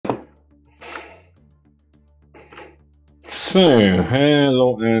So,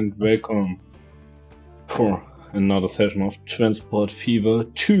 hello and welcome for another session of Transport Fever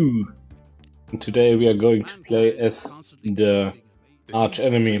 2. And today we are going to play as the arch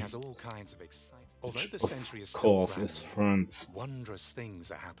enemy, which of course is France. Wondrous things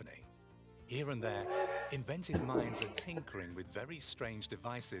are happening. Here and there, inventive minds are tinkering with very strange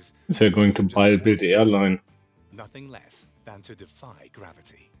devices. So we're going to build the airline. Nothing less than to defy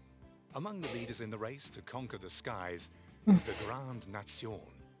gravity. Among the leaders in the race to conquer the skies is the Grande Nation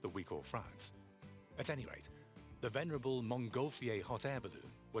that we call France. At any rate, the venerable Montgolfier hot air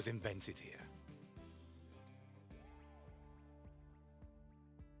balloon was invented here.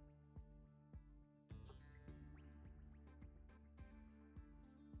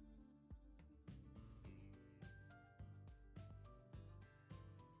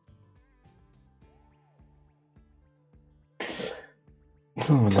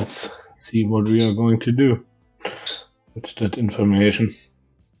 So let's see what we are going to do with that information.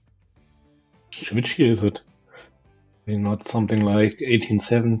 Which year is it? Maybe not something like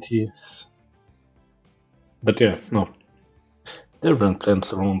 1870s. But yeah, no. Different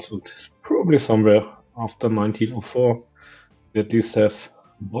plans around, so it's probably somewhere after 1904. We at least have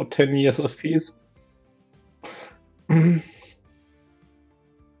about 10 years of peace.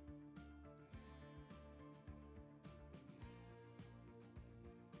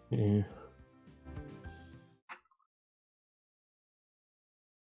 Yeah.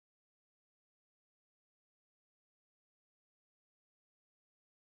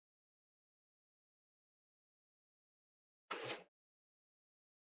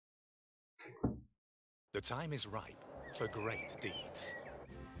 The time is ripe for great deeds.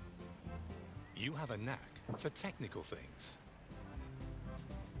 You have a knack for technical things.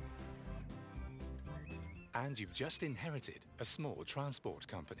 And you've just inherited a small transport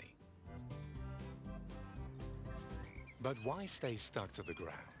company. But why stay stuck to the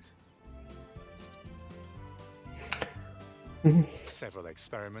ground? Several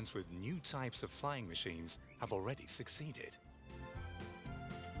experiments with new types of flying machines have already succeeded.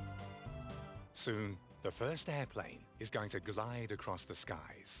 Soon, the first airplane is going to glide across the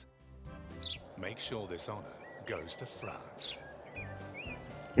skies. Make sure this honor goes to France.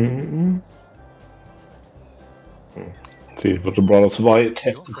 See what the brothers White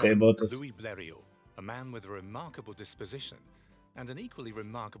have to say about this. Louis Blériot, a man with a remarkable disposition and an equally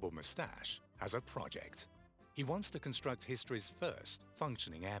remarkable moustache, has a project. He wants to construct history's first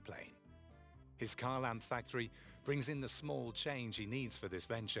functioning airplane. His car lamp factory brings in the small change he needs for this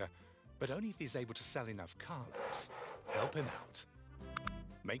venture, but only if he's able to sell enough car lamps. Help him out.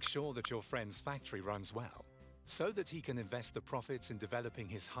 Make sure that your friend's factory runs well, so that he can invest the profits in developing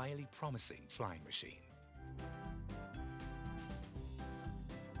his highly promising flying machine.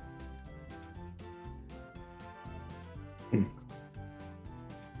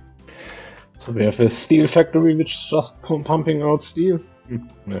 So we have a steel factory which is just pumping out steel.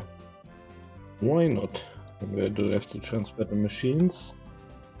 Yeah. Why not? Where do we have to transfer the machines?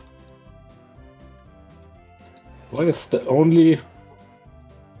 Why is the only...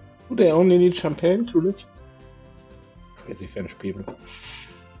 Do they only need champagne to live? Crazy French people.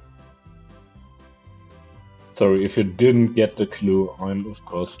 Sorry if you didn't get the clue, I'm of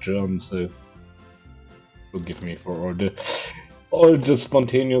course German, so forgive me for all the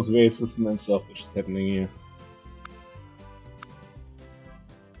spontaneous racism and stuff which is happening here.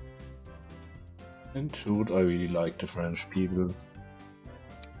 And shoot, I really like the French people.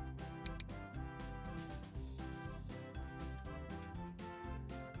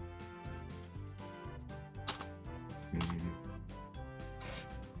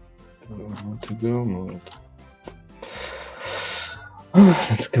 I don't know how to go. No.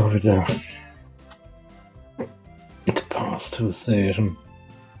 Let's go with the past to station.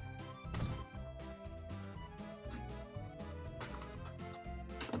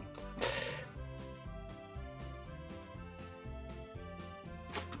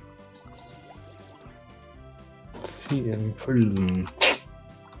 Füllen.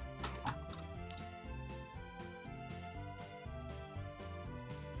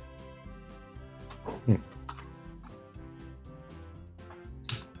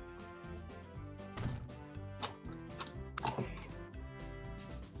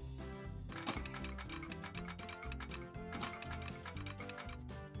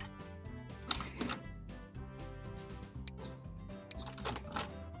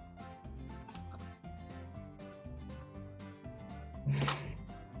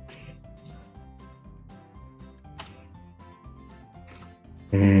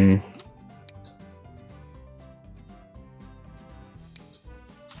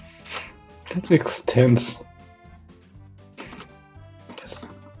 That extends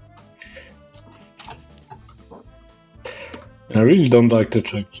I really don't like the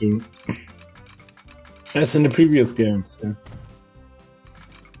track too. As in the previous games, yeah.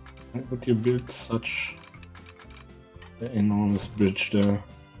 Why would you build such an enormous bridge there?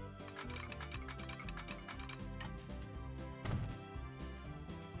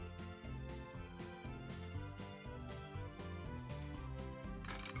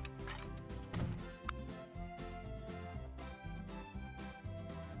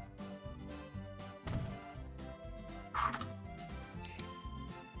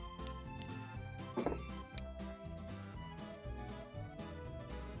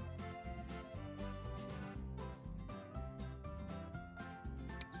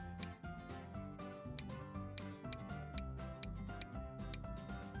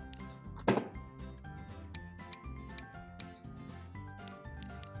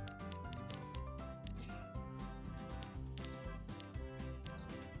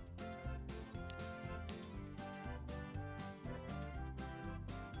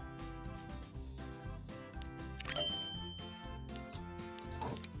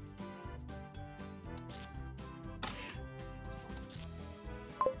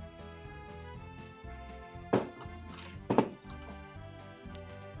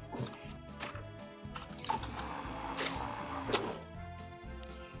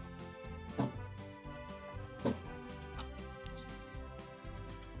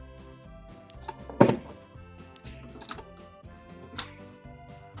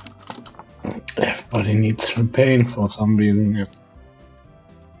 Everybody needs champagne for some reason, yeah.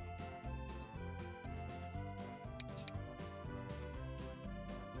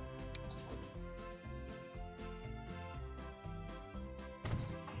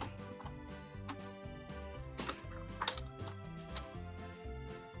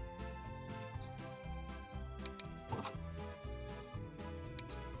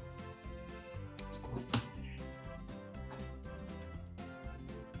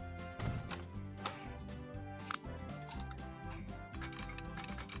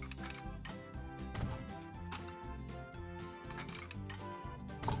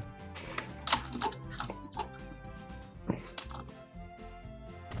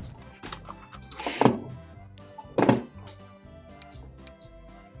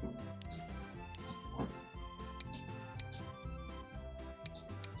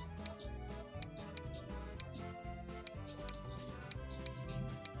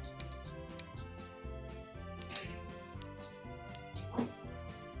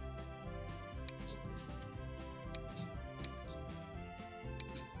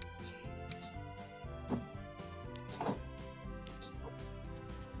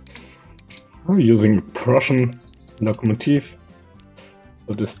 I'm using Prussian locomotive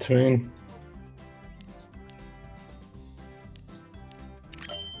for this train.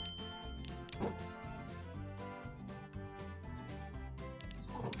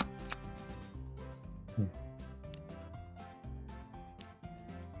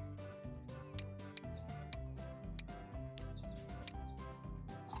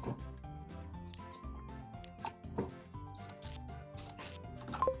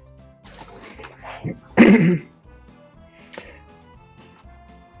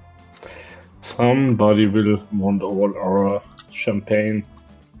 Somebody will want all our champagne.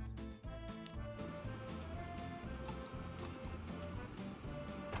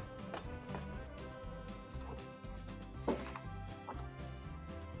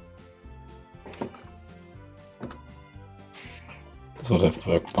 This would have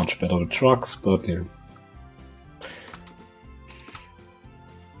worked much better with trucks, but yeah.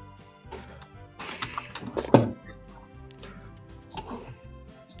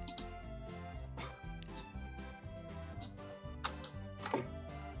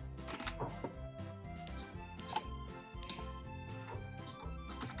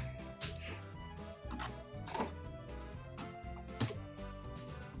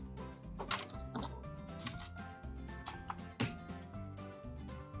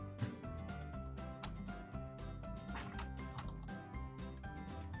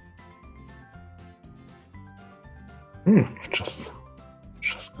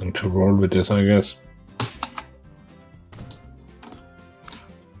 Just going to roll with this, I guess.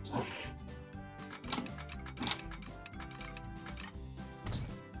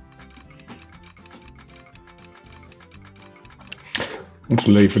 And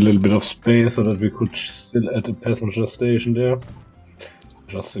to leave a little bit of space so that we could still add a passenger station there,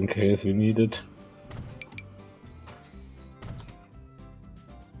 just in case we need it.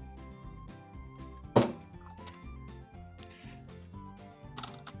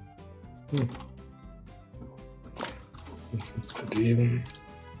 Put in.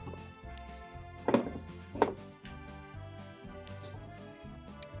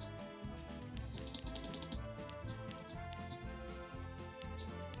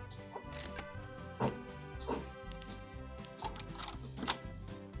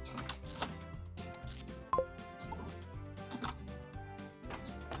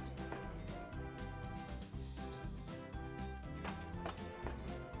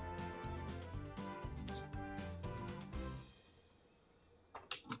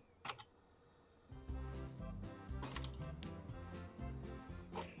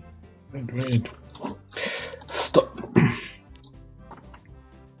 Wait. Stop.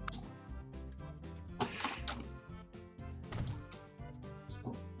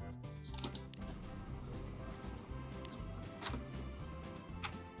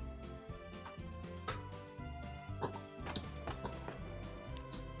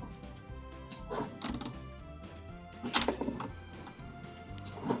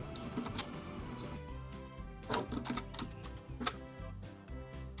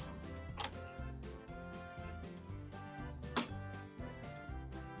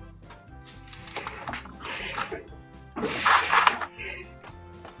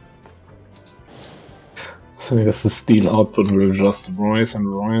 So I guess the steel output will just rise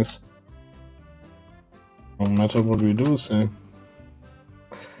and rise, no matter what we do. So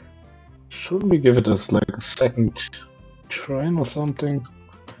should we give it as like a second train or something?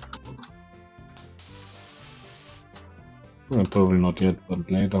 Well, probably not yet, but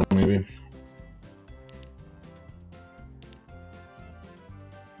later maybe.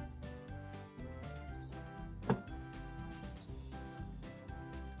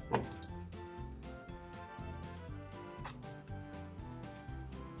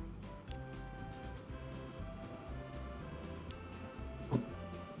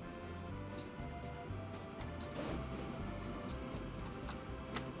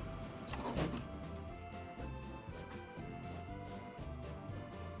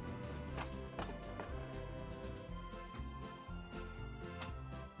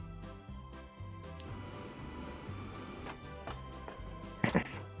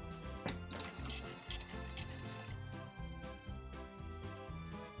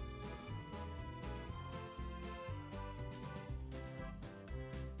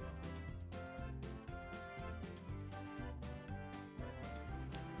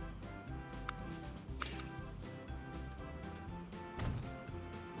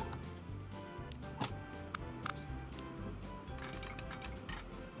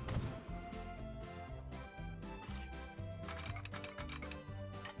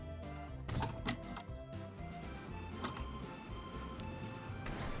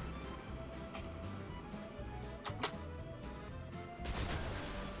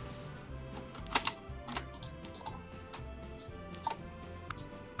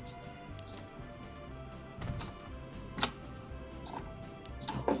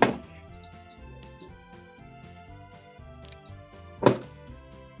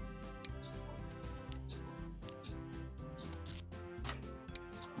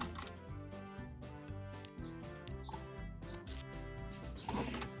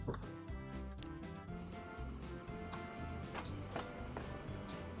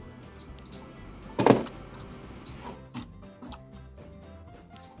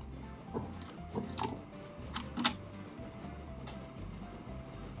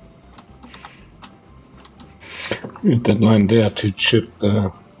 Deadline there to chip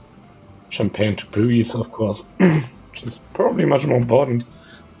the champagne to Paris, of course, which is probably much more important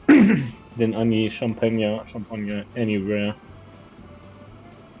than any champagne anywhere.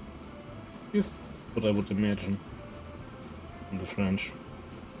 Is what I would imagine from the French.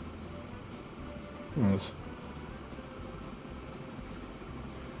 Yes.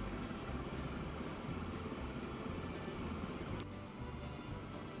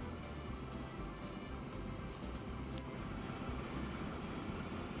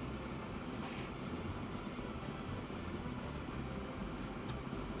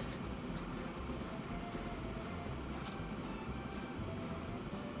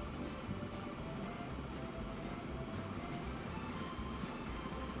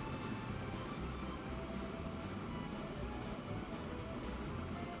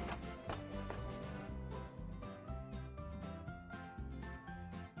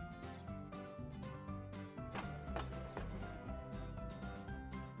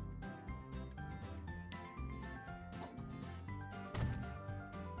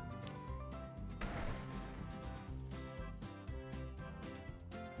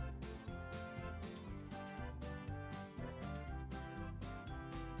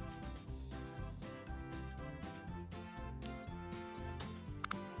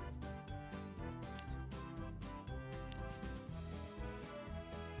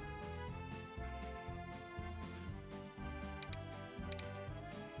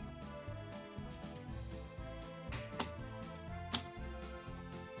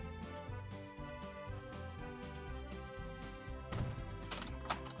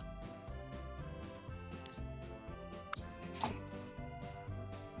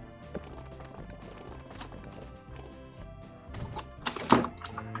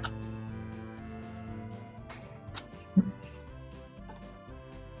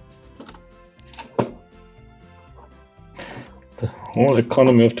 Whole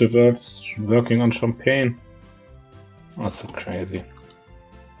economy of the world is working on champagne. That's so crazy.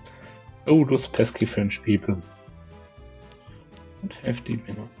 Oh, those pesky French people. What have they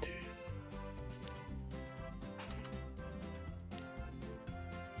been up to?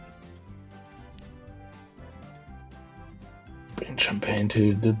 Bring champagne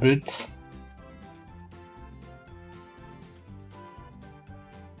to the Brits.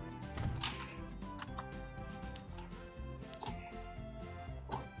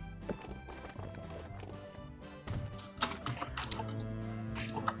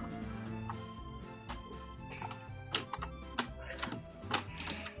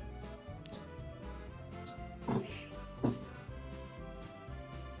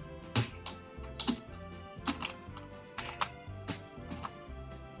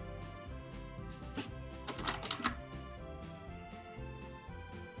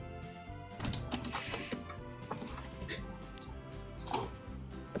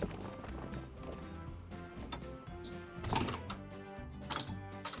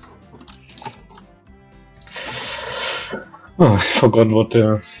 Oh, I forgot what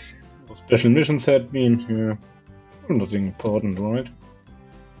the special missions had been here. Nothing important, right?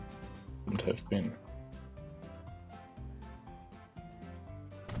 Would have been.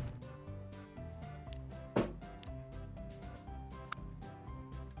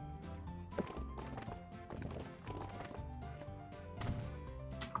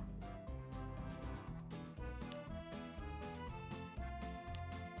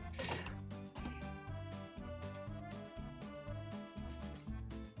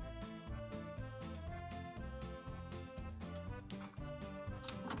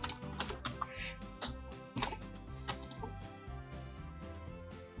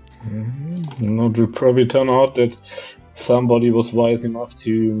 No, it will probably turn out that somebody was wise enough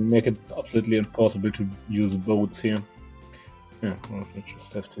to make it absolutely impossible to use boats here. Yeah, well, we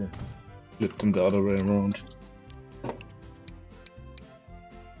just have to flip them the other way around.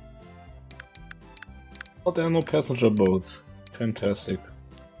 Oh, there are no passenger boats. Fantastic.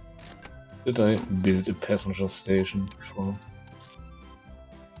 Did I build a passenger station before?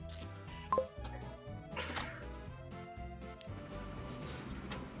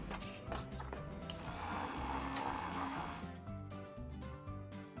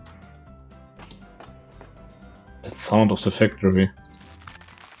 The sound of the factory.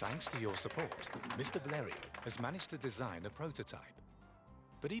 Thanks to your support, Mr. Blériot has managed to design a prototype.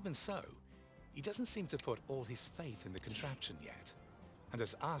 But even so, he doesn't seem to put all his faith in the contraption yet, and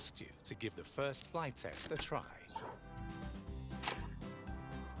has asked you to give the first flight test a try.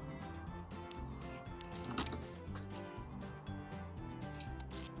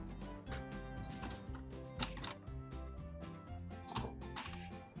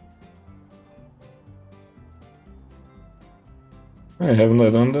 Hey, haven't I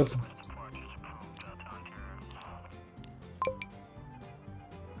done this?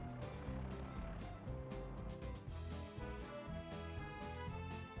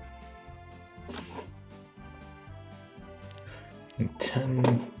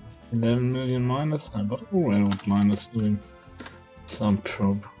 $10, 11 million minus? I got railroad minus doing some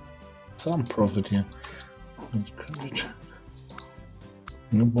profit here.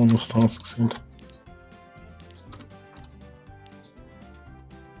 No bonus tasks yet.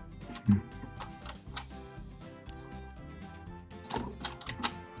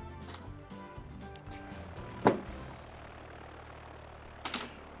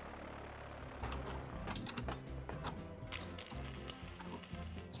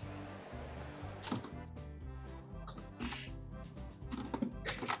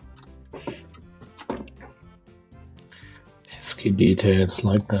 Pesky details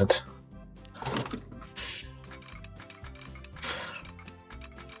like that.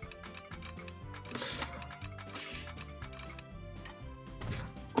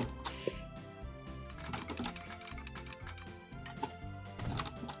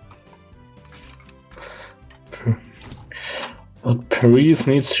 But Paris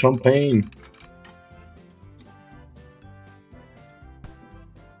needs champagne.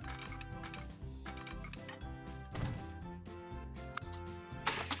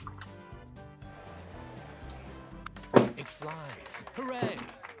 It flies! Hooray!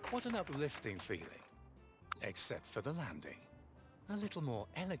 What an uplifting feeling. Except for the landing. A little more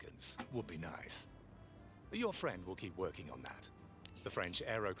elegance would be nice. Your friend will keep working on that. The French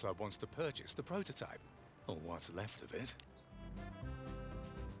Aero Club wants to purchase the prototype, or what's left of it.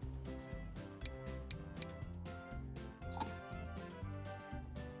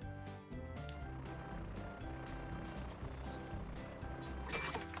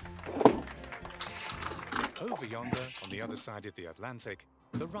 Over Over yonder, on the other side of the Atlantic,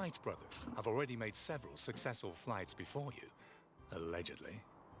 the Wright brothers have already made several successful flights before you, allegedly.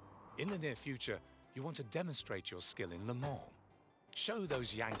 In the near future, you want to demonstrate your skill in Le Mans. Show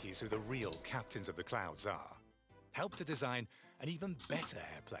those Yankees who the real captains of the clouds are. Help to design an even better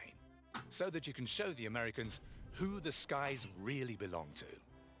airplane, so that you can show the Americans who the skies really belong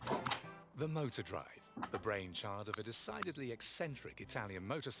to. The motor drive, the brainchild of a decidedly eccentric Italian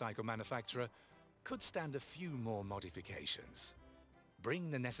motorcycle manufacturer, could stand a few more modifications. Bring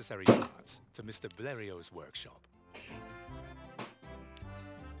the necessary parts to Mr. Blériot's workshop.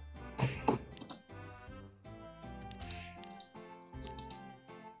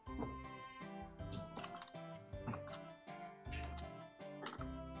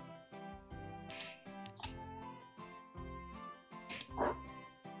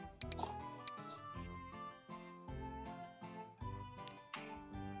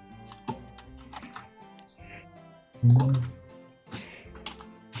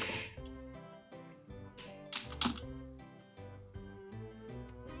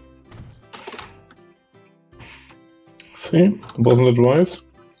 See, wasn't it wise?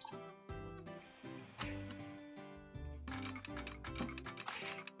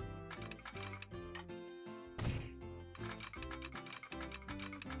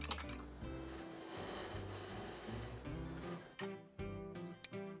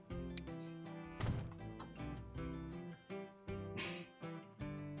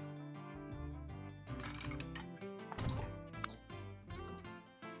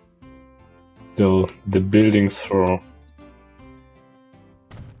 The buildings for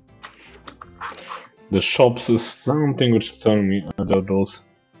the shops is something which is telling me about those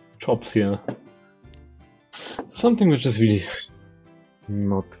shops here. Something which is really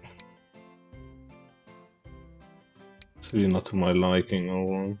not. It's really not to my liking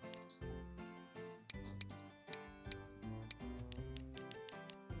overall.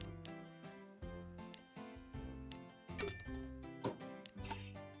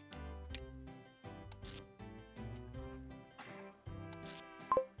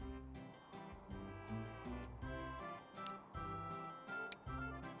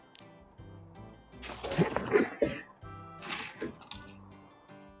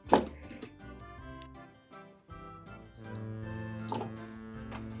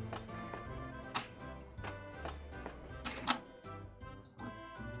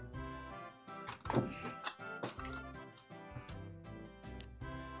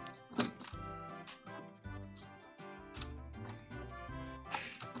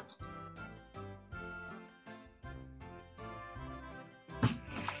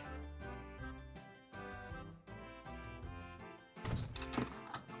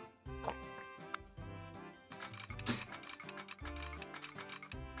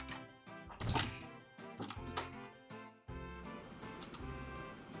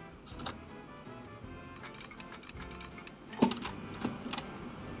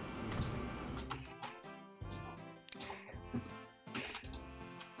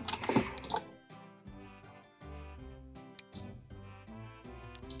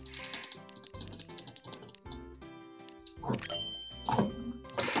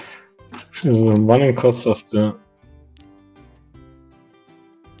 The running costs of the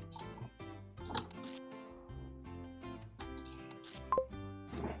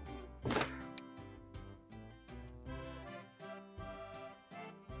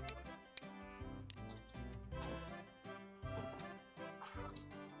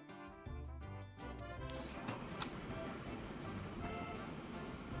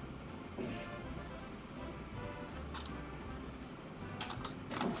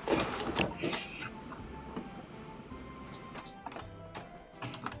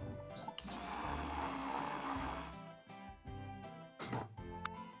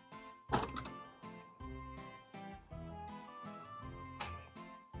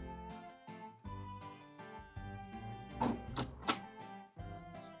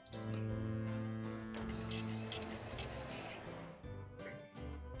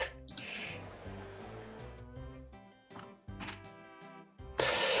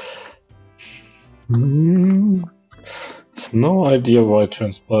no idea why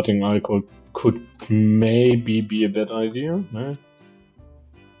transporting alcohol could maybe be a bad idea. No?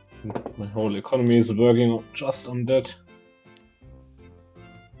 My whole economy is working just on that.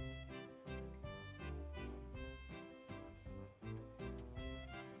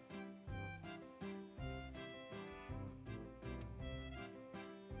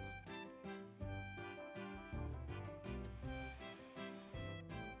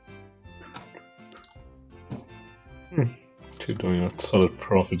 Still doing a solid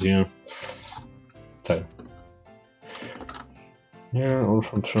profit here. So, Yeah, all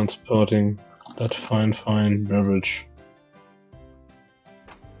from transporting that fine beverage.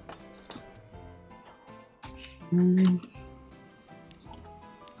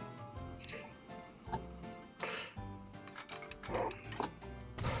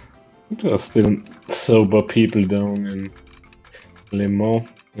 There are still sober people down in Le Mans,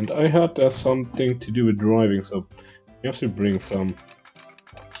 and I heard there's something to do with driving, so you have to bring some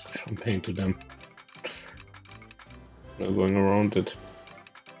champagne to them. No going around it.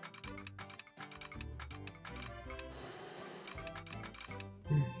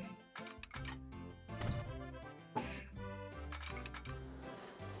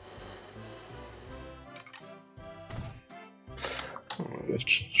 I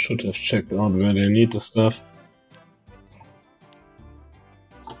should have checked out where they need the stuff.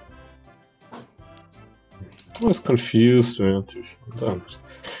 I was confused where to find that.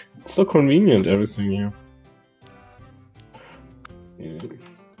 It's so convenient, everything here. Yeah.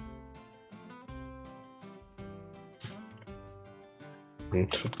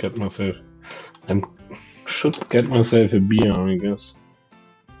 Should get myself a beer, I guess.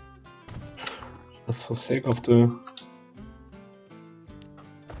 Just for sake of the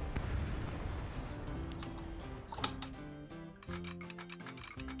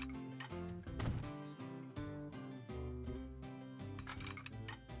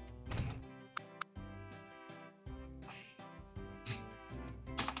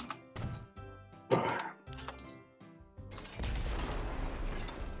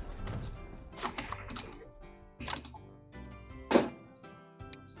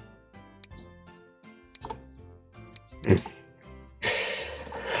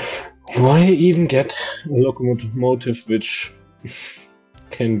why even get a locomotive which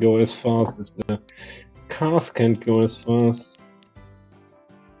can go as fast if the cars can't go as fast?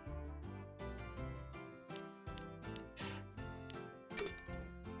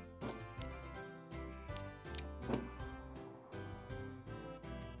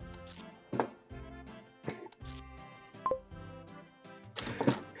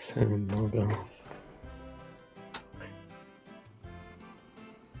 Salmon logo.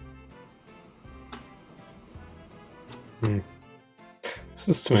 This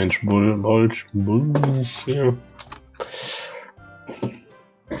is strange bulge here.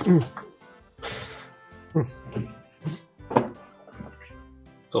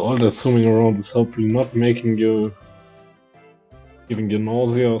 So all that zooming around is hopefully not making you giving you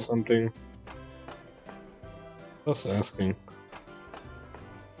nausea or something. Just asking.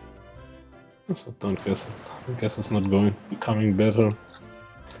 I don't guess it. I guess it's not becoming better.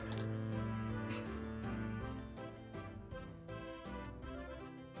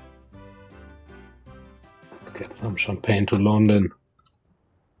 Let's get some champagne to London.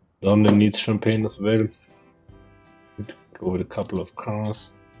 London needs champagne as well. Go with a couple of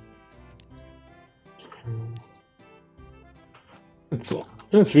cars.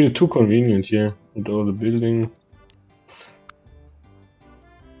 It's really too convenient here with all the building.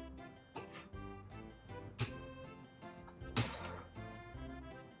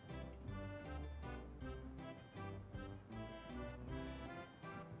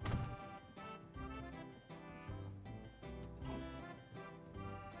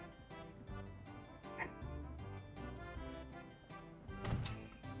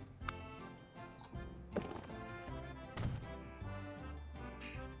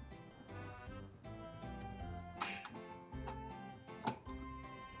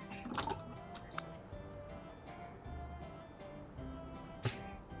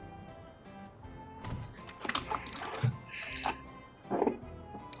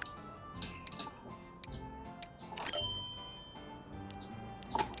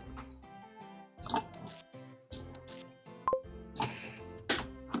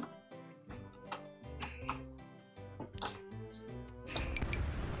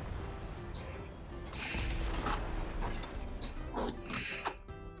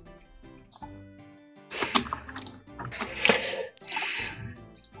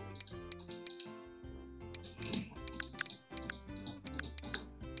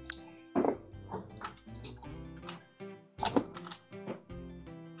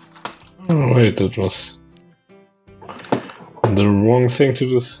 Oh wait, that was the wrong thing to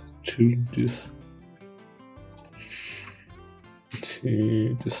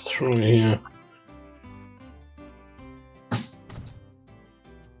destroy here.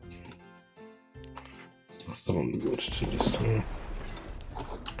 That's the one good to destroy.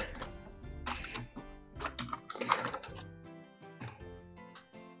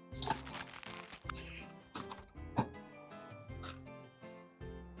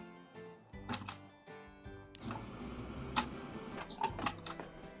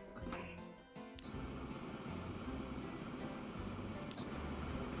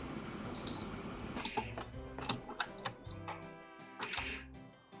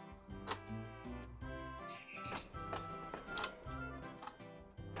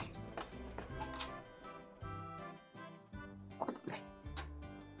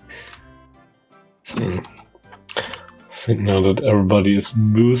 think now that everybody is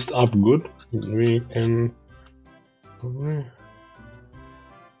boosted up good, we can...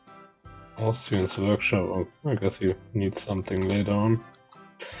 Austrian's workshop, oh, I guess you need something later on.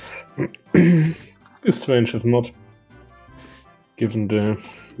 It's strange if not, given the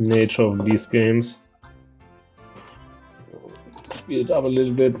nature of these games. Speed it up a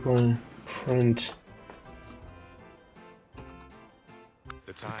little bit, my friend.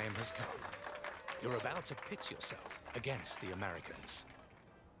 The time has come. You're about to pitch yourself against the Americans.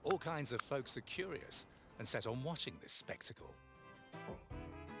 All kinds of folks are curious and set on watching this spectacle.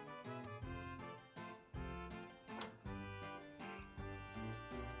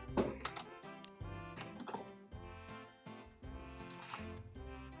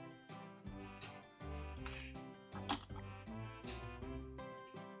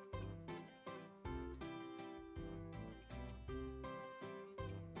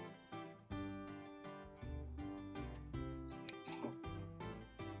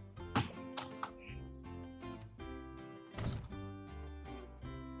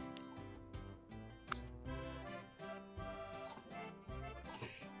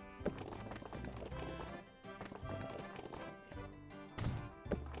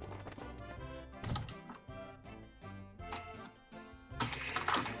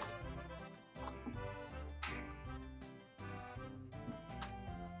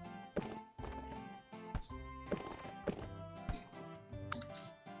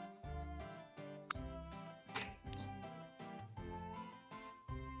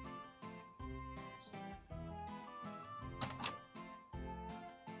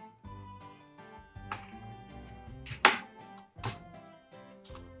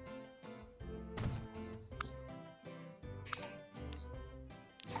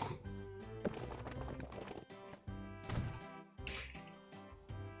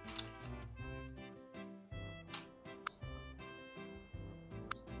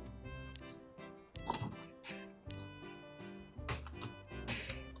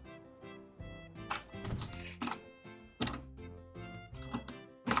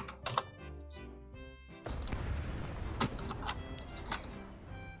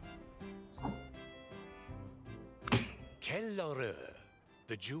 Quelle horreur!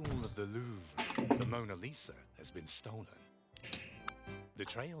 The jewel of the Louvre, the Mona Lisa, has been stolen. The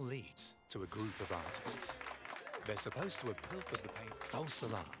trail leads to a group of artists. They're supposed to have pilfered the paint. False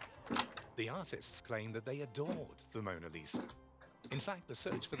alarm. The artists claim that they adored the Mona Lisa. In fact, the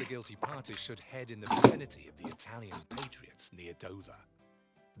search for the guilty parties should head in the vicinity of the Italian patriots near Dover.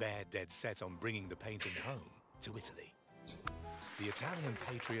 They're dead set on bringing the painting home to Italy. The Italian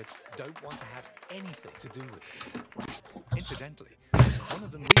patriots don't want to have anything to do with this. Incidentally, one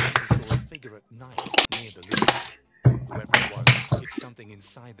of them recently saw a figure at night near the Louvre. Whoever it was hid something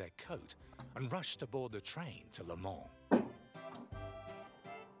inside their coat and rushed aboard the train to Le Mans.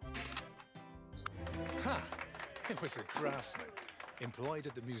 Ha! It was a craftsman employed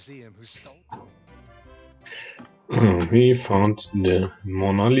at the museum who stole... We found the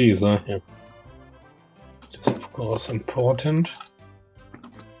Mona Lisa here. It is of course important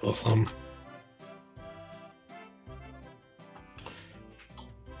for some.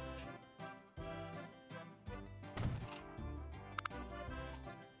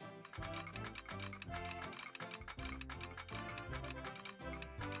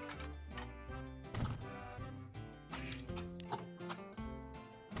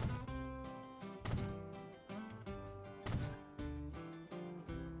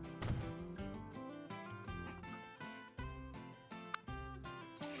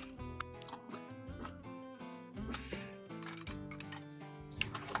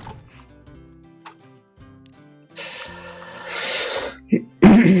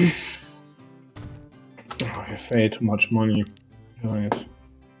 I have way too much money, guys.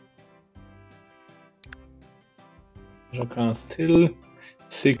 Jaka still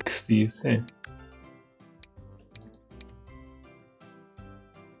 60, say.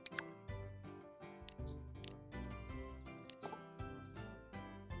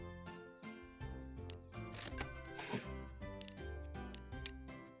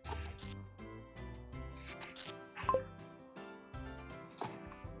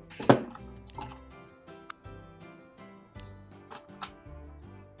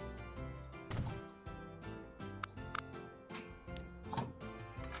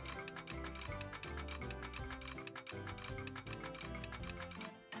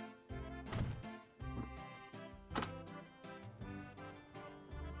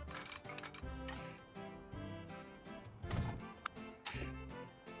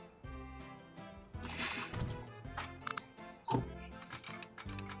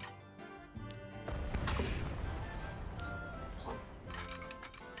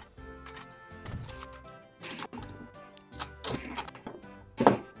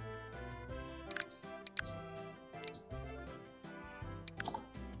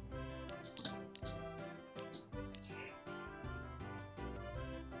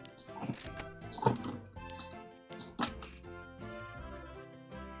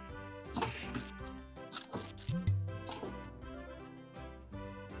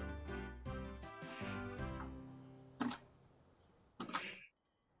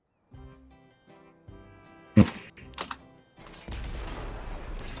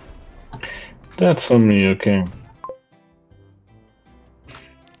 That's on me, okay.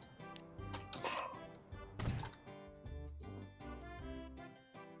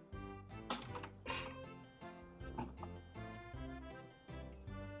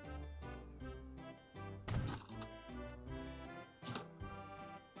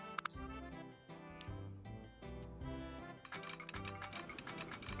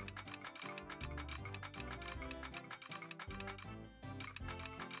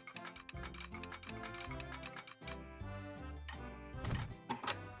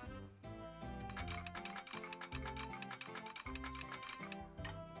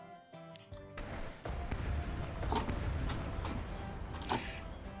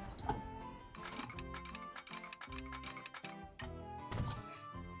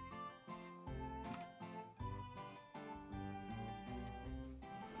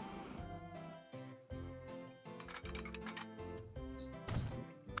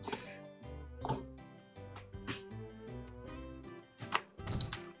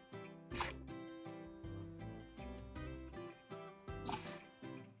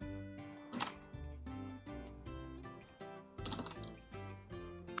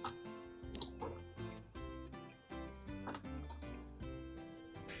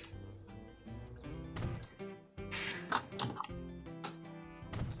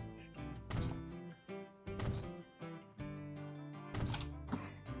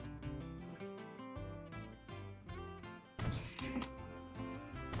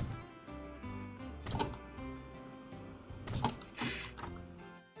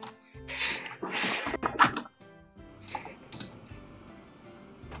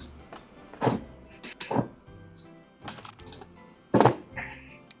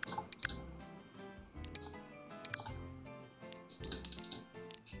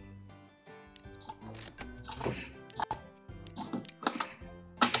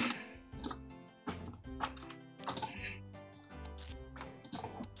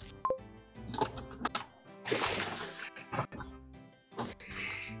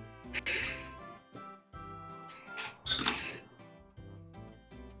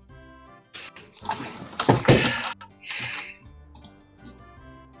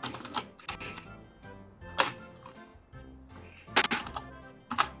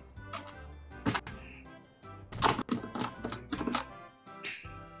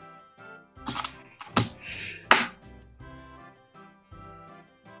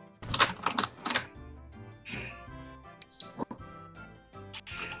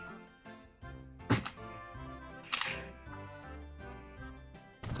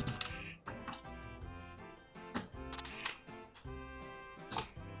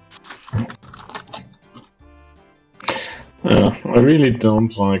 Yeah, I really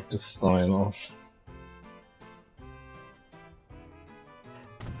don't like the style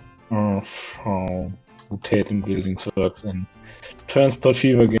of how rotating buildings works in Transport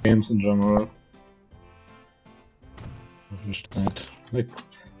Fever games in general. I wish that, like,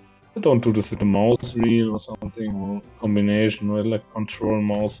 I don't do this with a mouse wheel or something, or combination with like control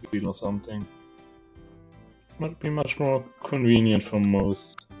mouse wheel or something. Might be much more convenient for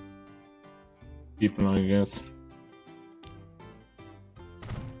most people, I guess.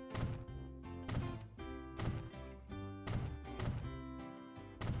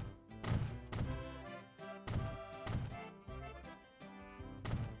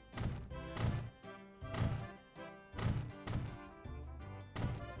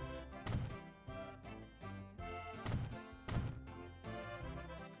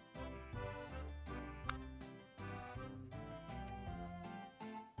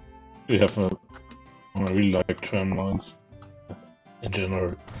 We have I really like tram lines in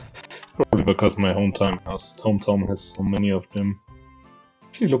general. Probably because my hometown has so many of them.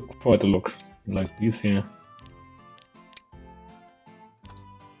 Actually look quite a look like these here.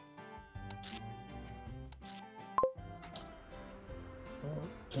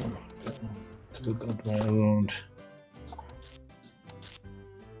 To that way around.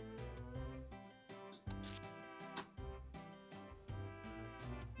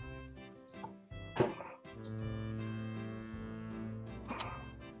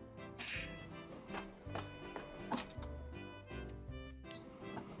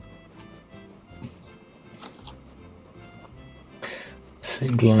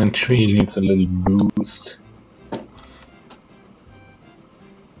 Single line tree needs a little boost.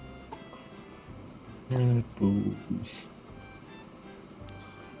 Boost.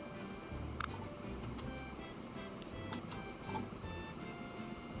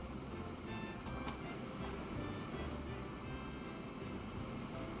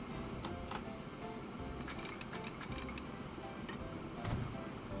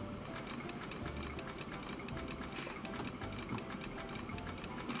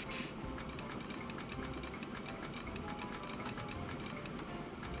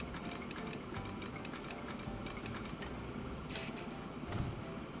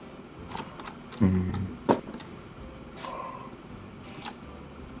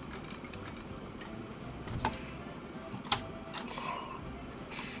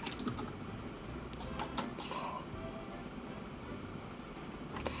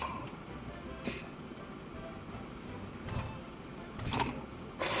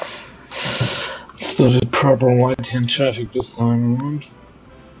 Started proper right-hand traffic this time around.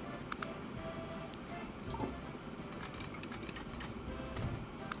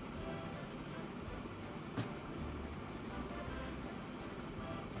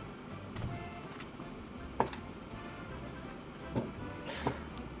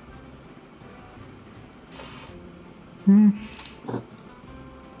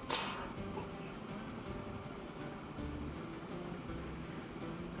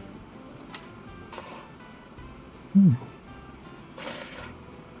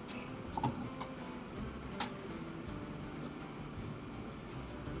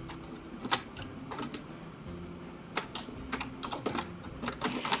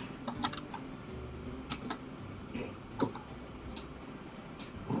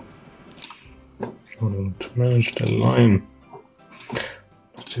 To manage the line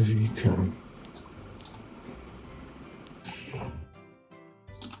of the vehicle.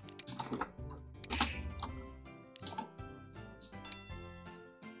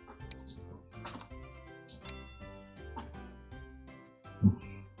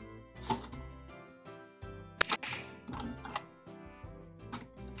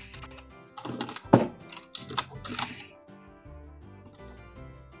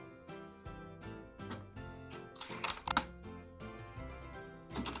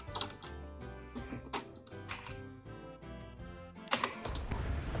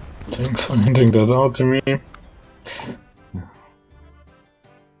 Thanks for handing that out to me.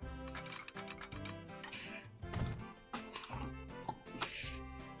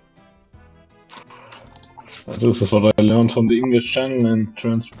 So this is what I learned from the English channel in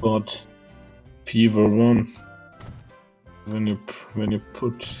Transport Fever 1. When you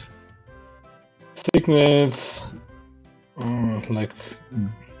put signals like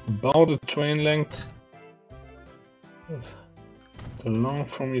about a train length along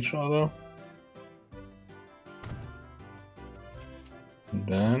from each other,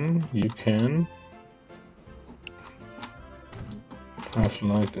 then you can have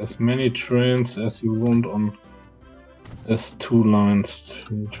like as many trains as you want on S2 lines.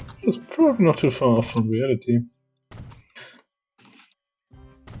 It's probably not too far off from reality.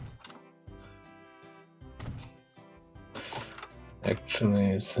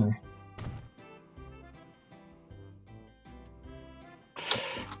 Actually, so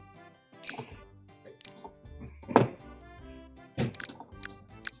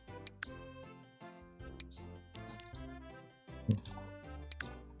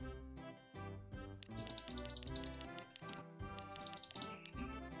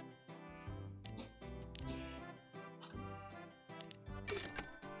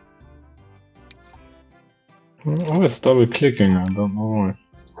I'm always double clicking, I don't know why.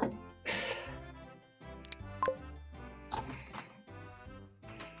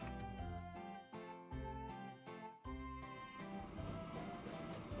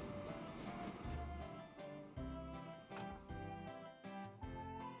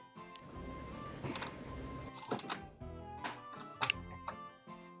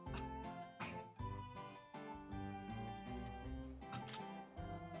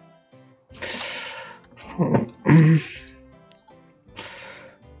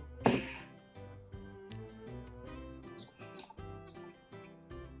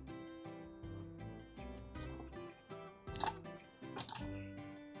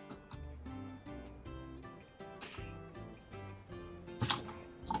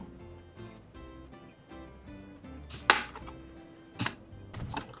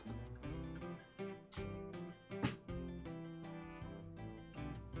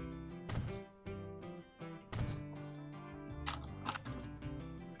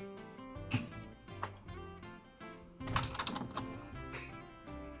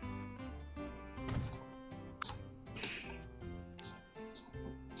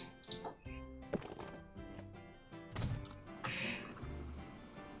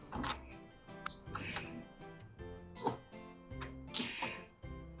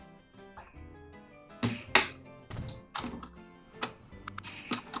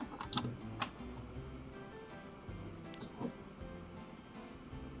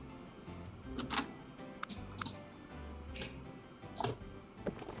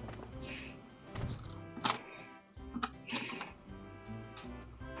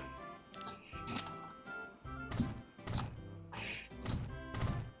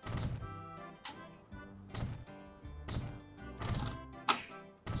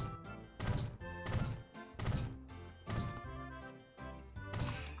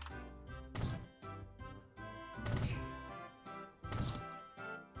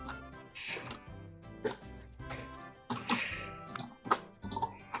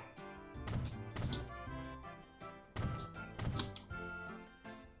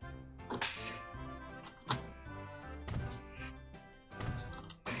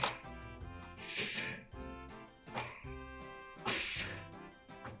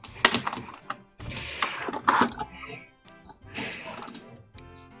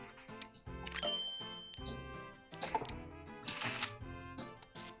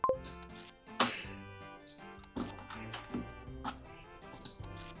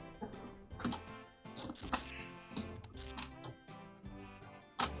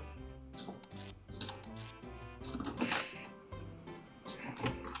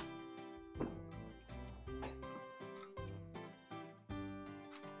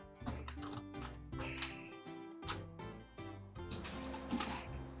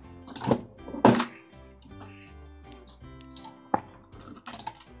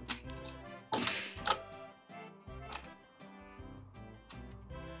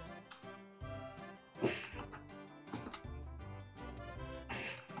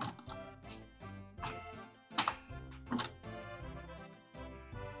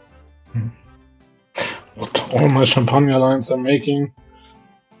 But all my champagne lines are making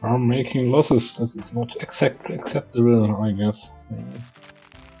losses. This is not acceptable, I guess.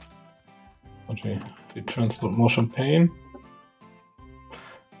 Okay, we transport more champagne.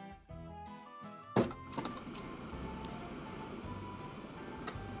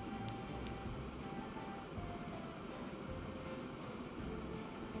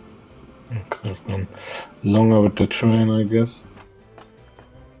 Could have gone longer with the train, I guess.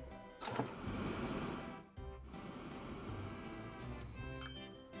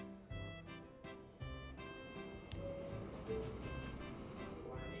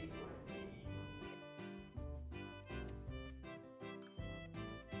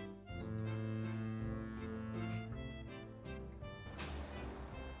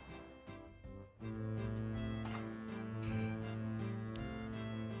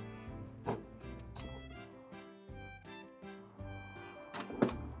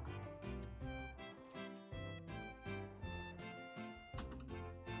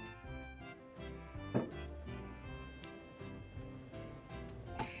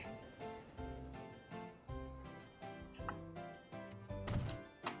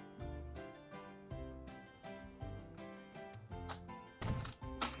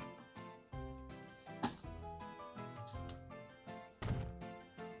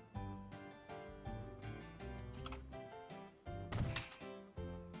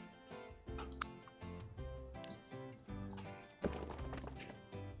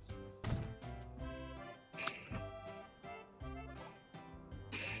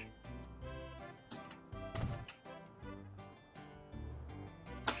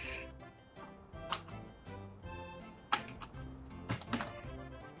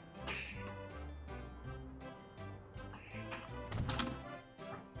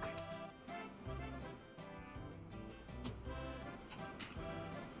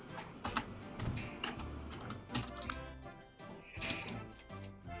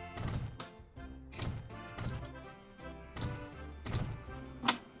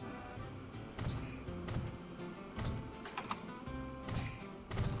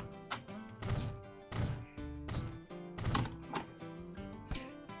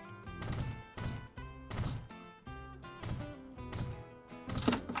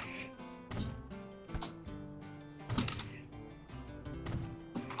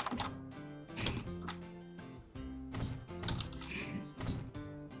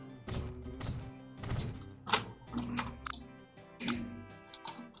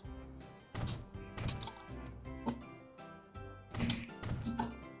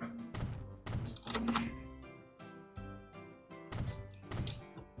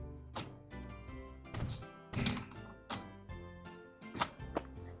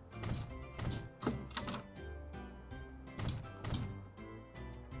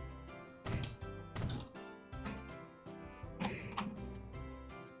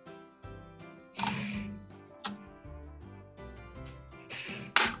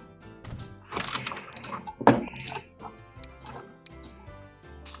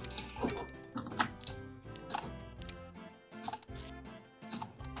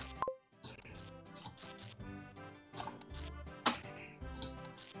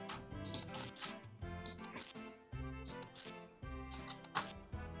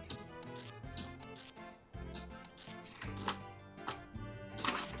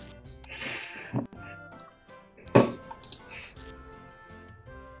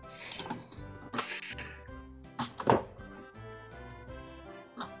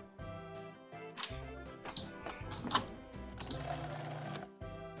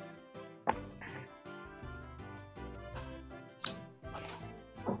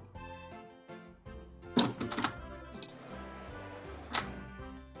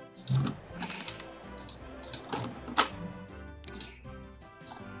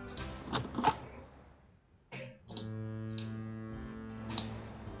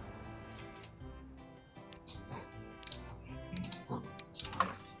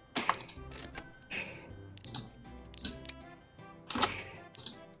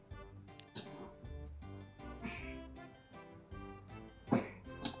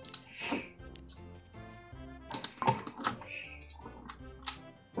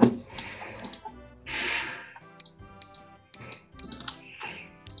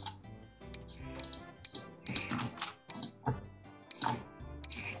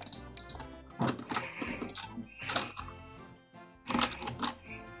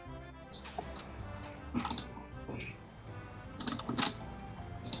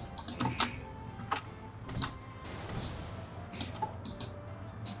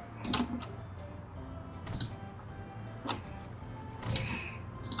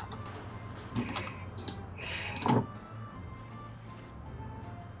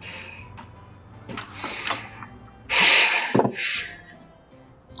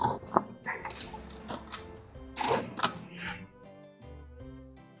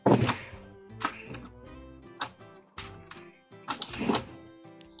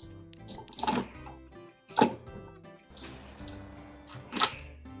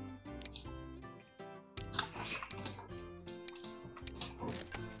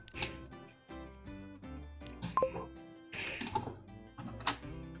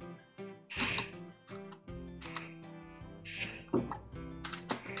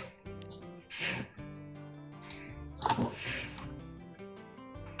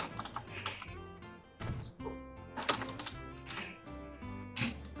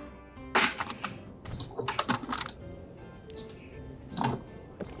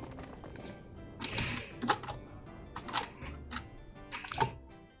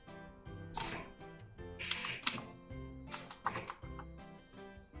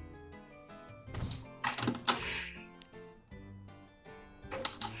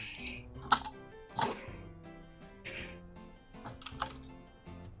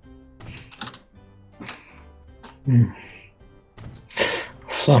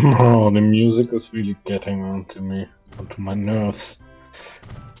 Somehow the music is really getting onto me, onto my nerves.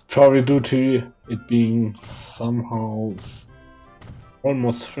 Probably due to it being somehow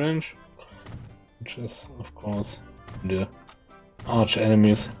almost French, which is, of course, the arch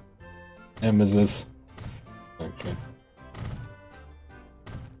nemesis. Okay.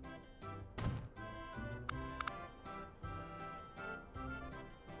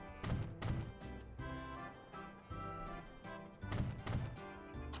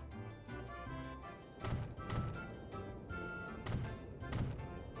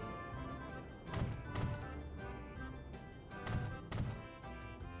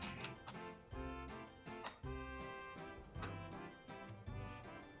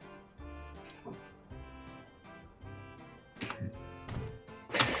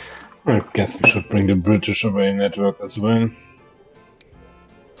 I guess we should bring the British Away network as well.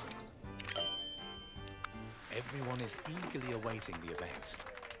 Everyone is eagerly awaiting the event.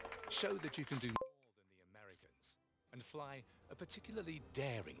 Show that you can do more than the Americans and fly a particularly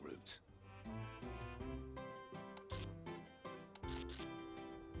daring route.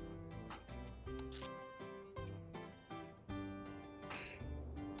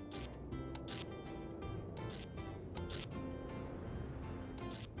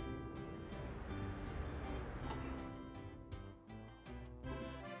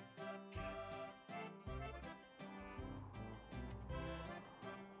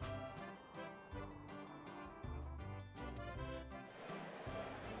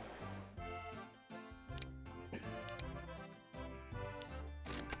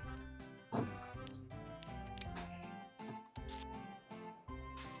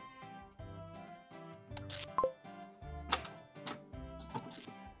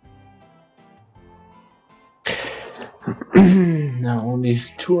 Now only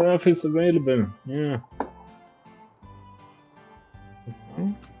 2 airfields available. Yeah. That's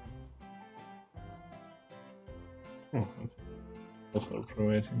fine. Oh, that's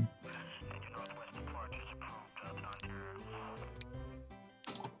operating.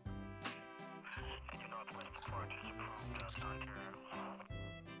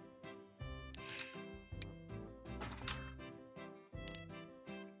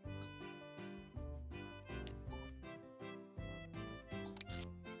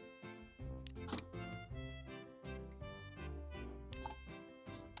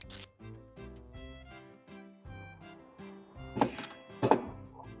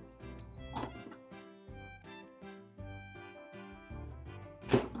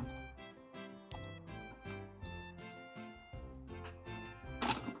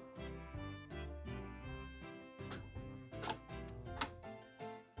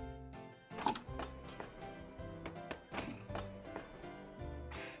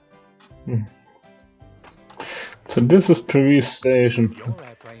 So this is Paris Station. Your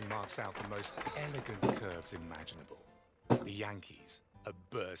airplane marks out the most elegant curves imaginable. The Yankees are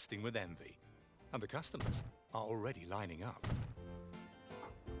bursting with envy, and the customers are already lining up.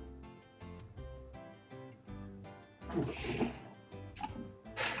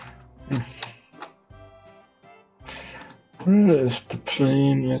 Where is the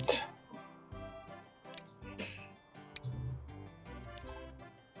plane at?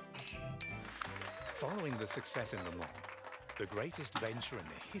 Following the success in Le Mans, the greatest venture in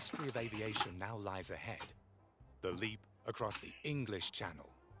the history of aviation now lies ahead. The leap across the English Channel.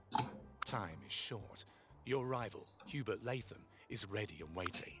 Time is short. Your rival, Hubert Latham, is ready and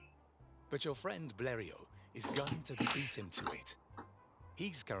waiting. But your friend Blériot is going to beat him to it.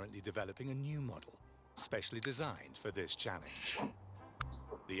 He's currently developing a new model, specially designed for this challenge.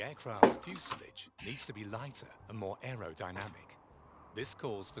 The aircraft's fuselage needs to be lighter and more aerodynamic. This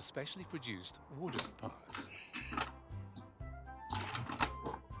calls for specially produced wooden parts.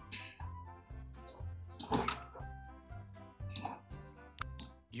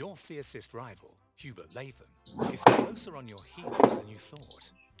 Your fiercest rival, Hubert Latham, is closer on your heels than you thought.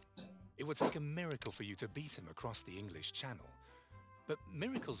 It would take a miracle for you to beat him across the English Channel. But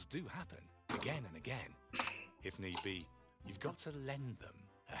miracles do happen, again and again. If need be, you've got to lend them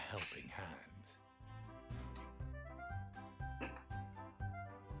a helping hand.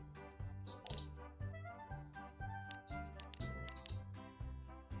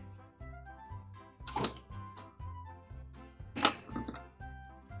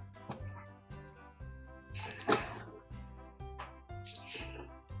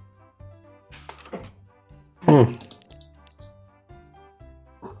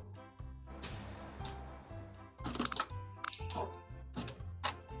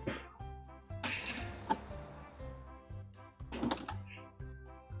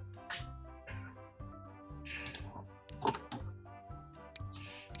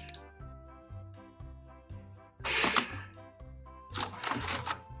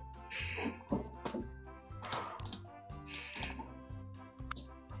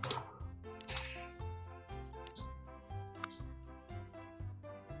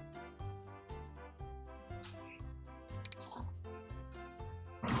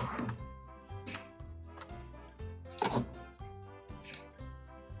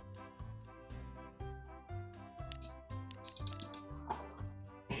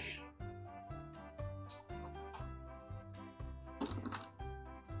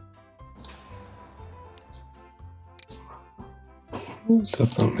 This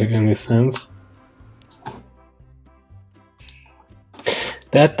doesn't make any sense.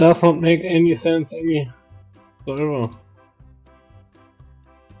 That does not make any sense whatsoever.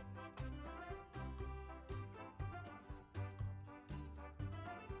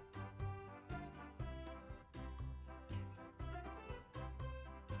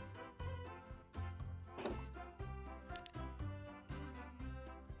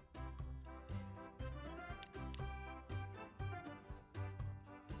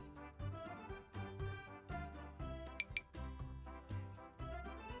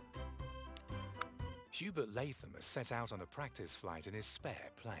 Hubert Latham has set out on a practice flight in his spare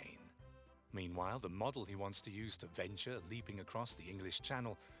plane. Meanwhile, the model he wants to use to venture leaping across the English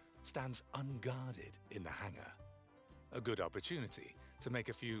Channel stands unguarded in the hangar. A good opportunity to make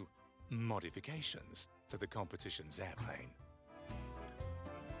a few modifications to the competition's airplane.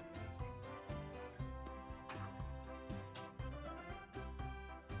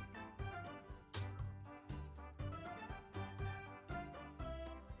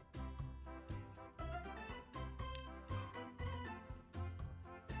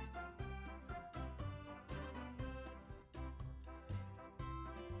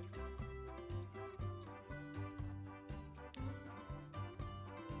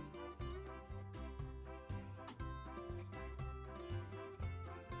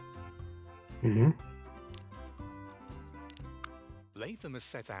 Latham has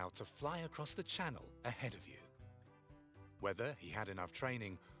set out to fly across the Channel ahead of you. Whether he had enough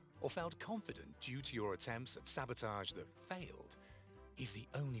training or felt confident due to your attempts at sabotage that failed, he's the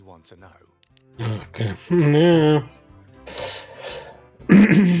only one to know. Okay. Yeah.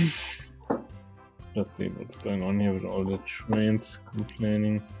 Let's see what's going on here with all the trains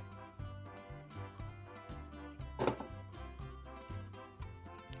complaining.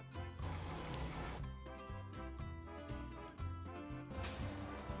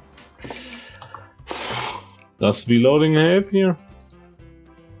 Does reloading help here?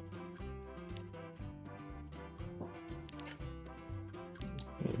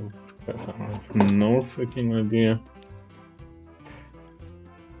 I have no freaking idea.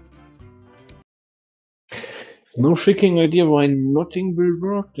 No freaking idea why nothing will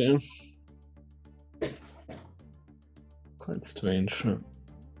work there. Quite strange. Huh?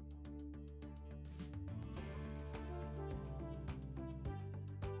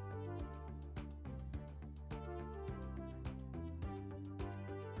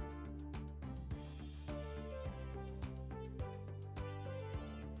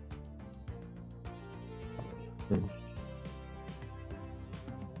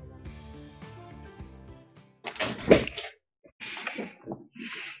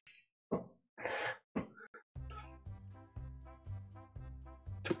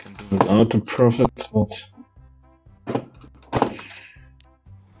 Can do without the profits, but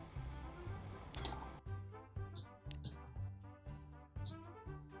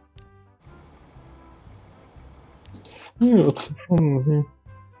yeah, what's the problem here?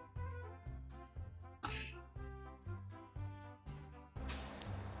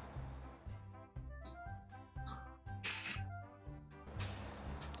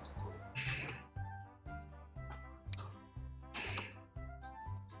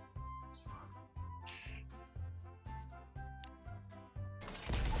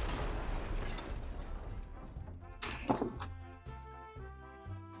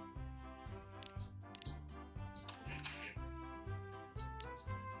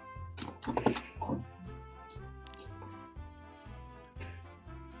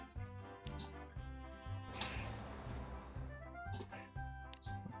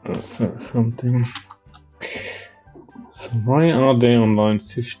 Something. So why are they on line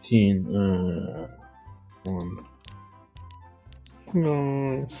 15?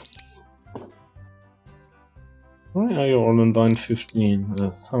 Guys, why are you all on line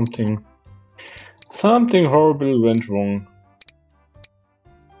 15? Something horrible went wrong.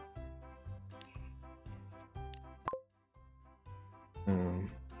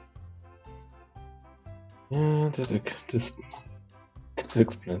 Yeah, this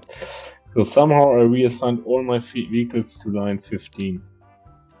explains. So somehow I reassigned all my vehicles to line 15.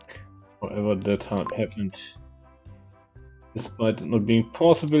 However that happened, despite it not being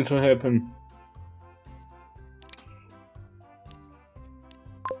possible to happen.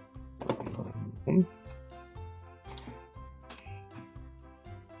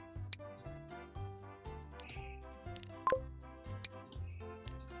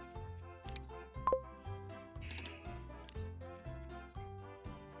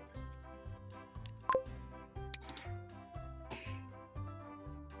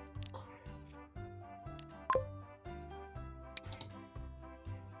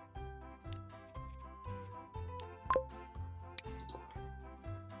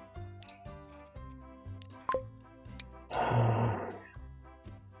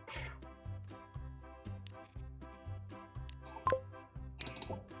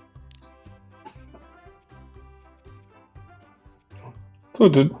 So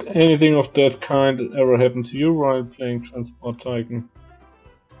did anything of that kind ever happen to you while playing Transport Tycoon?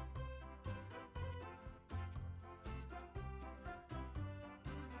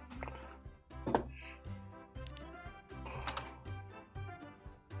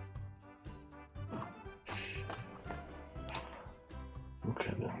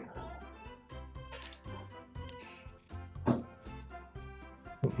 Okay then.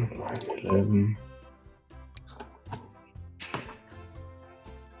 9/11.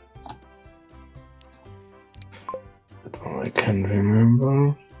 That one I can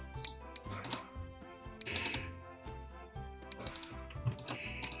remember.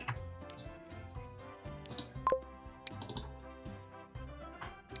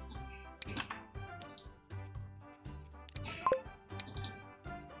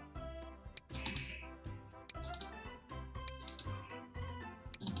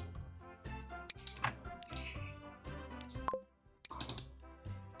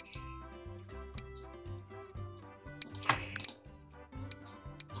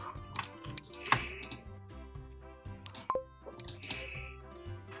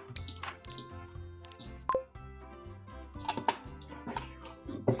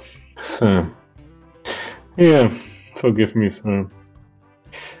 So, yeah, forgive me, sir.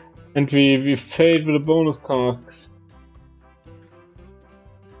 And we failed with the bonus tasks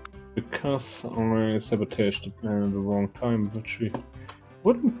because I sabotaged the plan at the wrong time, which we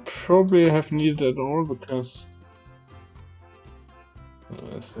wouldn't probably have needed at all because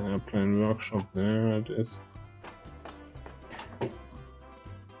there's the airplane workshop. There it is.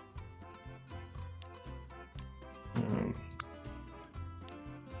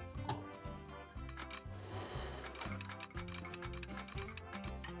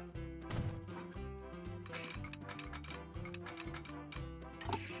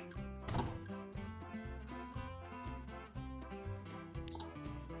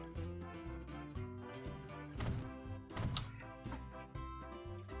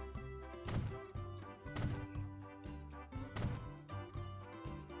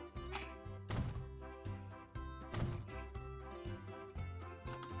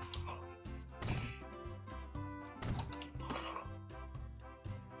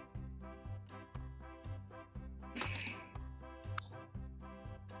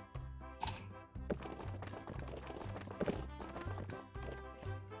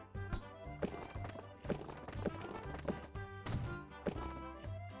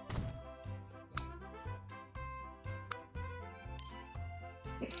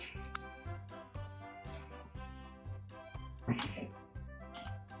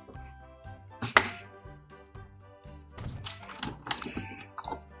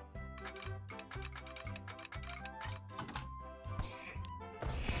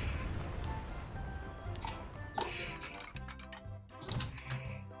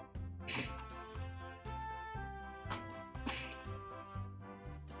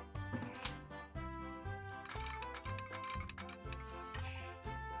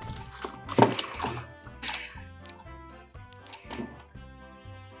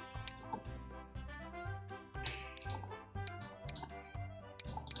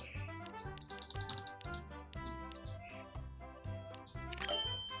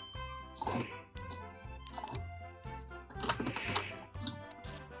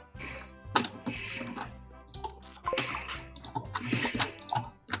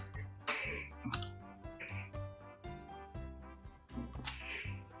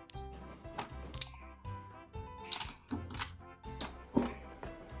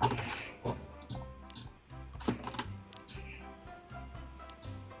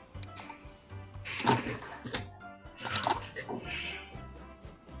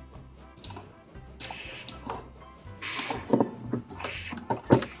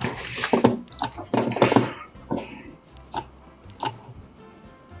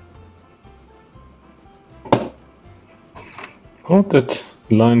 How did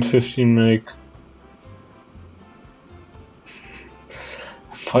line 15 make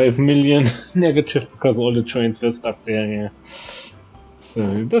 5 million negative because all the trains were stuck there? Yeah.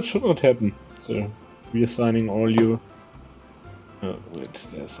 So that should not happen. So reassigning all you. Oh, wait,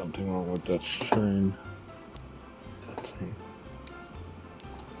 there's something wrong with that train. That thing.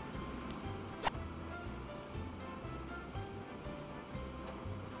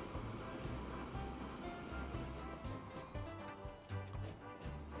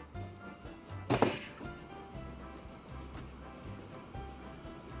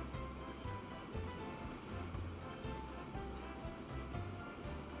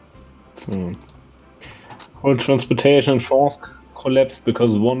 So, whole transportation force collapsed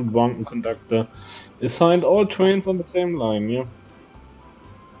because one drunken conductor assigned all trains on the same line, yeah?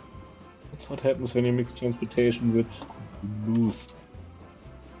 what happens when you mix transportation with boost,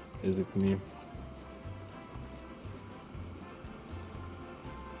 basically.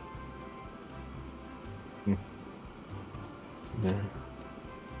 Yeah.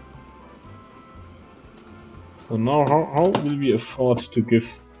 So now, how will we afford to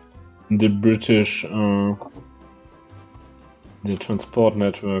give the British the transport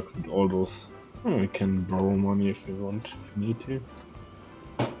network with all those? Oh, we can borrow money if we want, if we need to.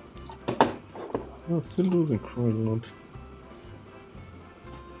 Oh, still losing quite a lot.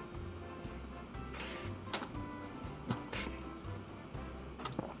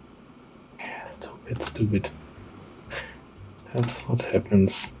 Yeah, stupid, stupid. That's what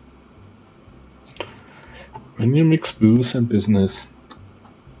happens when you mix booze and business.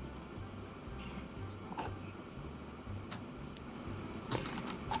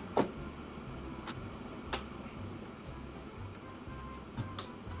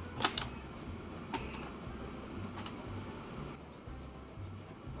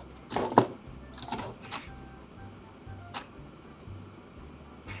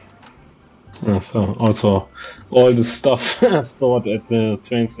 So also all the stuff stored at the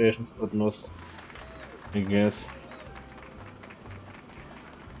train stations got lost, I guess.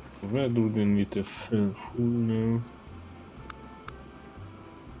 Where do we need to fill fuel now?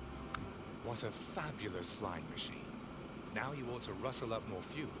 What a fabulous flying machine. Now you ought to rustle up more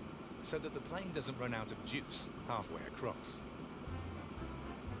fuel so that the plane doesn't run out of juice halfway across.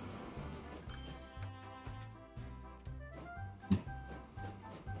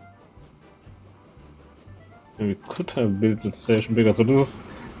 We could have built the station bigger, so this is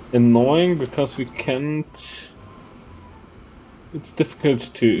annoying because we can't. It's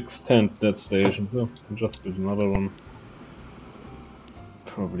difficult to extend that station, so we'll just build another one.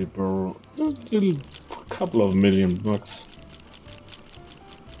 Probably borrow a couple of $1,000,000.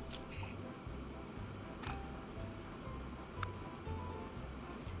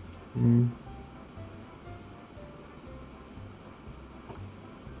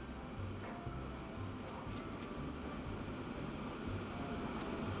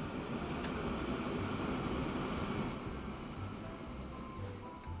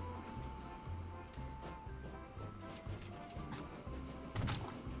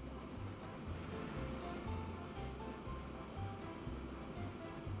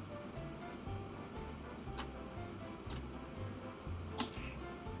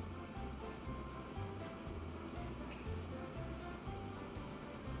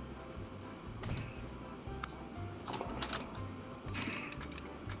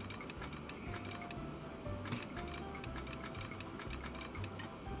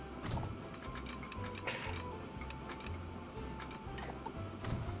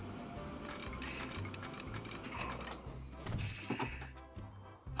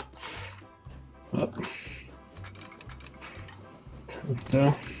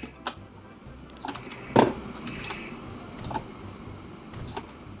 Yeah.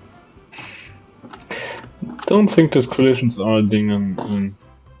 Don't think that collisions are a thing in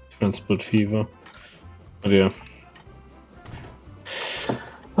Transport Fever. But yeah.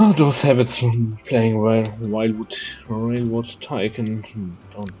 Oh, those habits from playing Wildwood Railroad Tycoon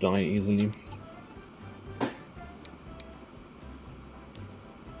don't die easily.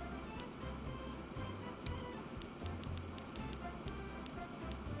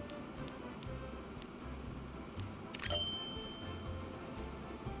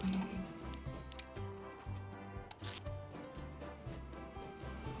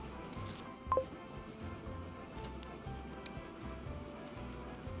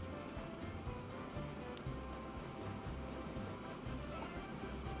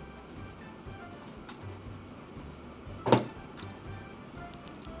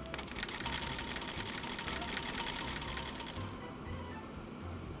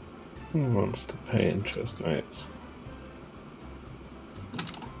 Who wants to pay interest rates?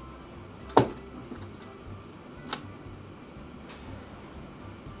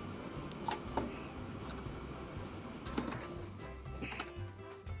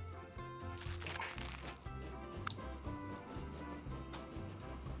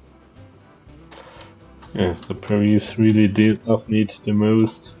 Yes, the Paris really does need the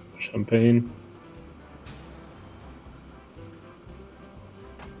most champagne.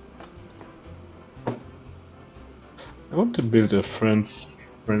 I want to build a French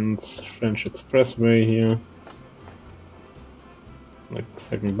expressway here. Like the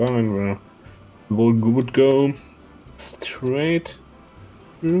second line where the road would go straight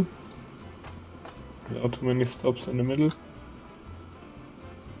through without too many stops in the middle.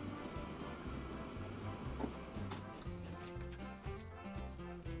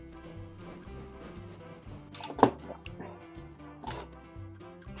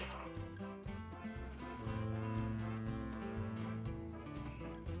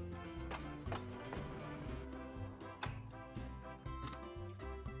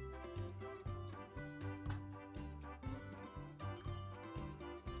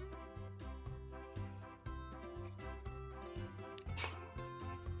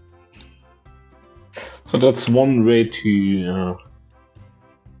 So that's one way to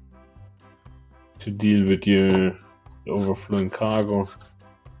deal with your overflowing cargo.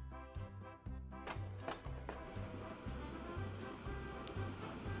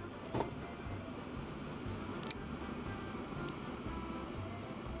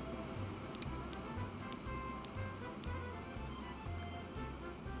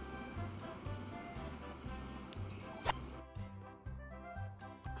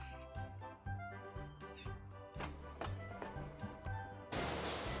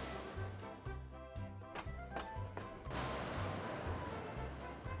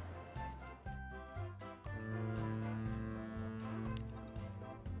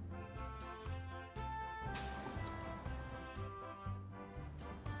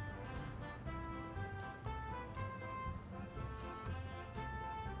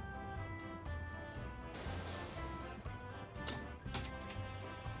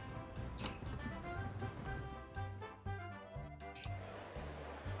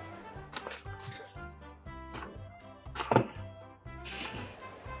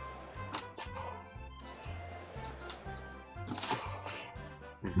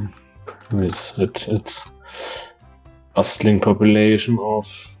 It's bustling population of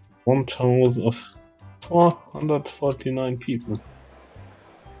 1,449 people.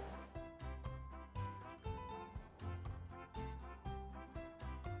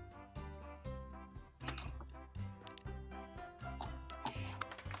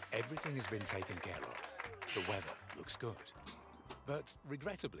 Everything has been taken care of. The weather looks good. But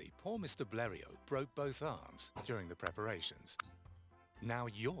regrettably, poor Mr. Blériot broke both arms during the preparations. Now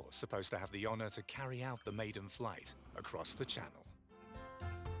you're supposed to have the honor to carry out the maiden flight across the channel.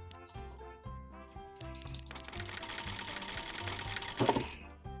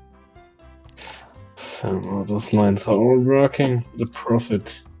 So those lines are all working. The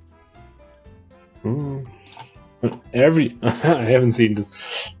profit. I haven't seen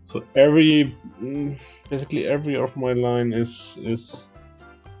this. So basically every of my line is just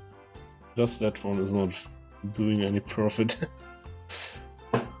that one is not doing any profit.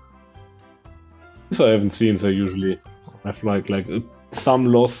 So I haven't seen. So usually I have like some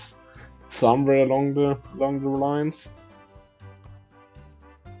loss somewhere along the lines.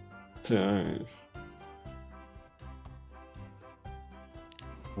 So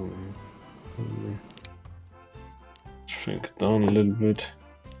shrink it down a little bit.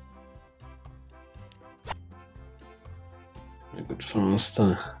 Make it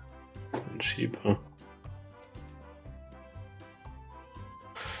faster and cheaper.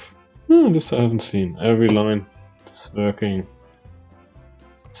 This I haven't seen. Every line is working.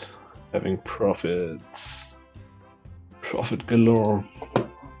 It's having profits. Profit galore.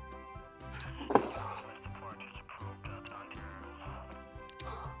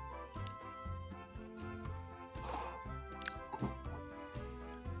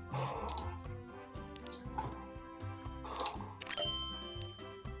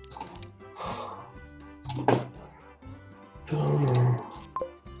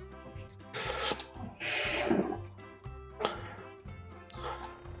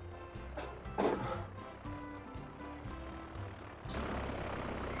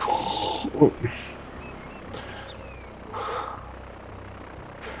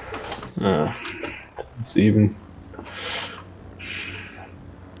 It's even.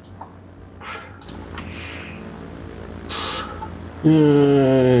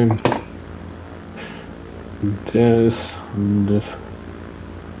 There's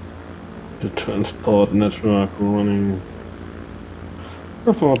the transport network running.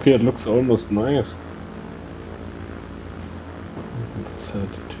 From up here it looks almost nice.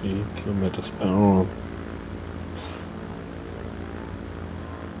 33 kilometers per hour.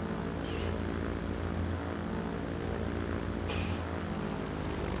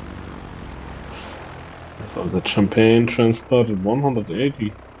 So the champagne transported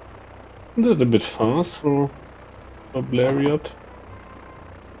 180. Isn't that a bit fast for Blériot?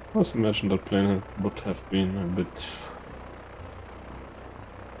 I was imagine that plane would have been a bit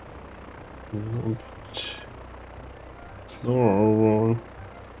slower overall.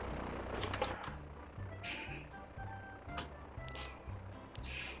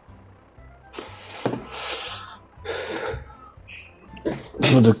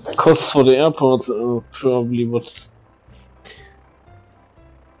 So the costs for the airports are probably what's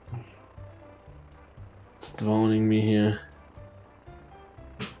drowning me here.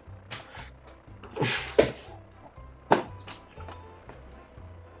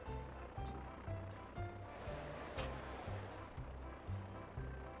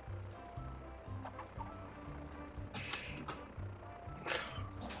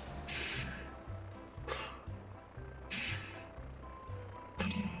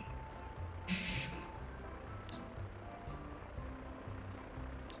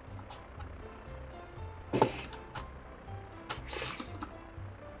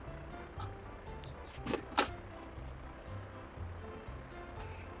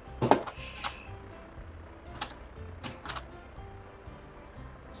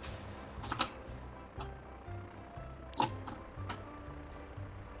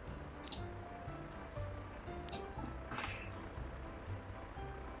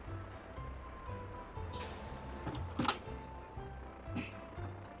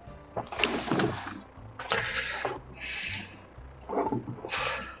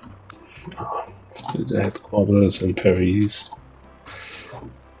 Still the headquarters in Paris.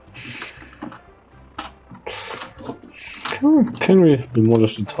 Can we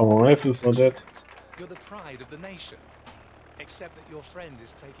demolish the Tower Eiffel for that? You're the pride of the nation. Except that your friend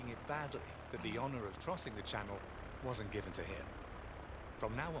is taking it badly that the honor of crossing the channel wasn't given to him.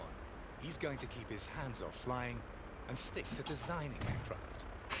 From now on, he's going to keep his hands off flying and stick to designing aircraft,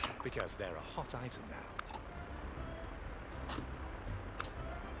 because they're a hot item now.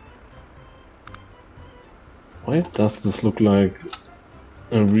 Why does this look like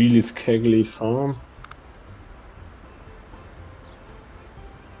a really scraggly farm?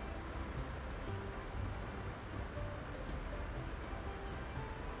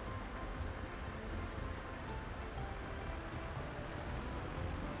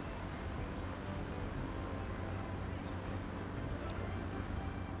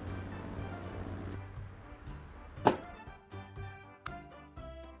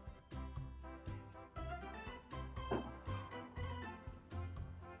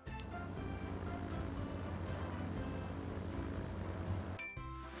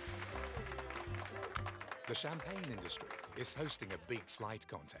 The champagne industry is hosting a big flight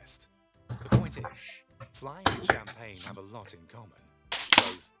contest. The point is, flying and champagne have a lot in common.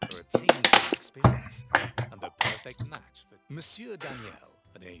 Both are a team experience and the perfect match for Monsieur Daniel,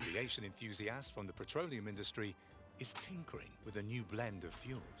 an aviation enthusiast from the petroleum industry, is tinkering with a new blend of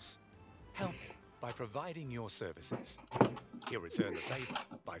fuels. Help him by providing your services. He'll return the favor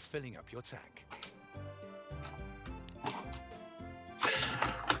by filling up your tank.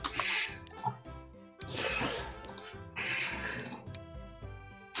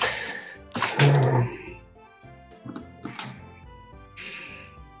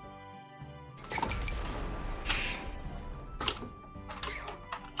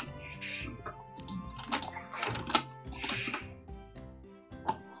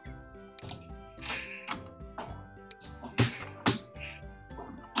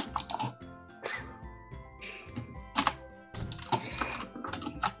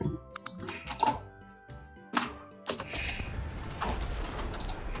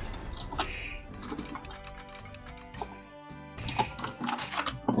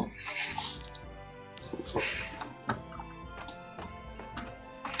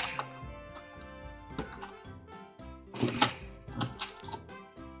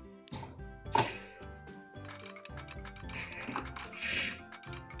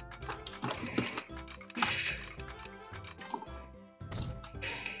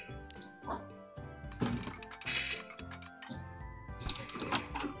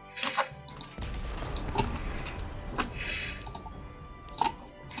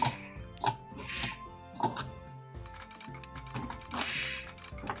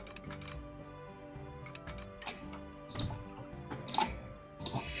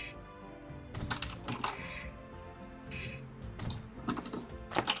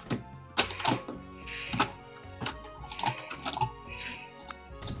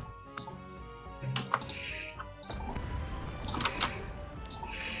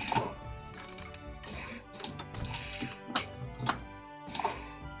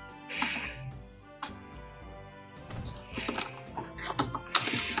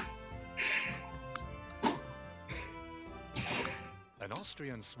 An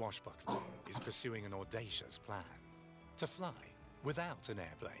Austrian swashbuckler is pursuing an audacious plan to fly without an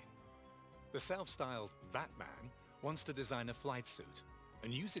airplane. The self-styled Batman wants to design a flight suit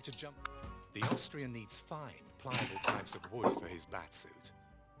and use it to jump. The Austrian needs fine, pliable types of wood for his bat suit.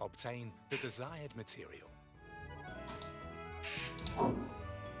 Obtain the desired material.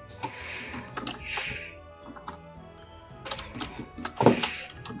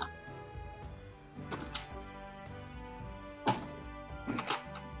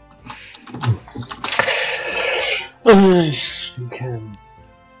 You can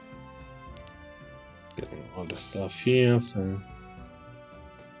getting all the stuff here, so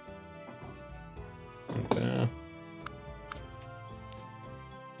and there.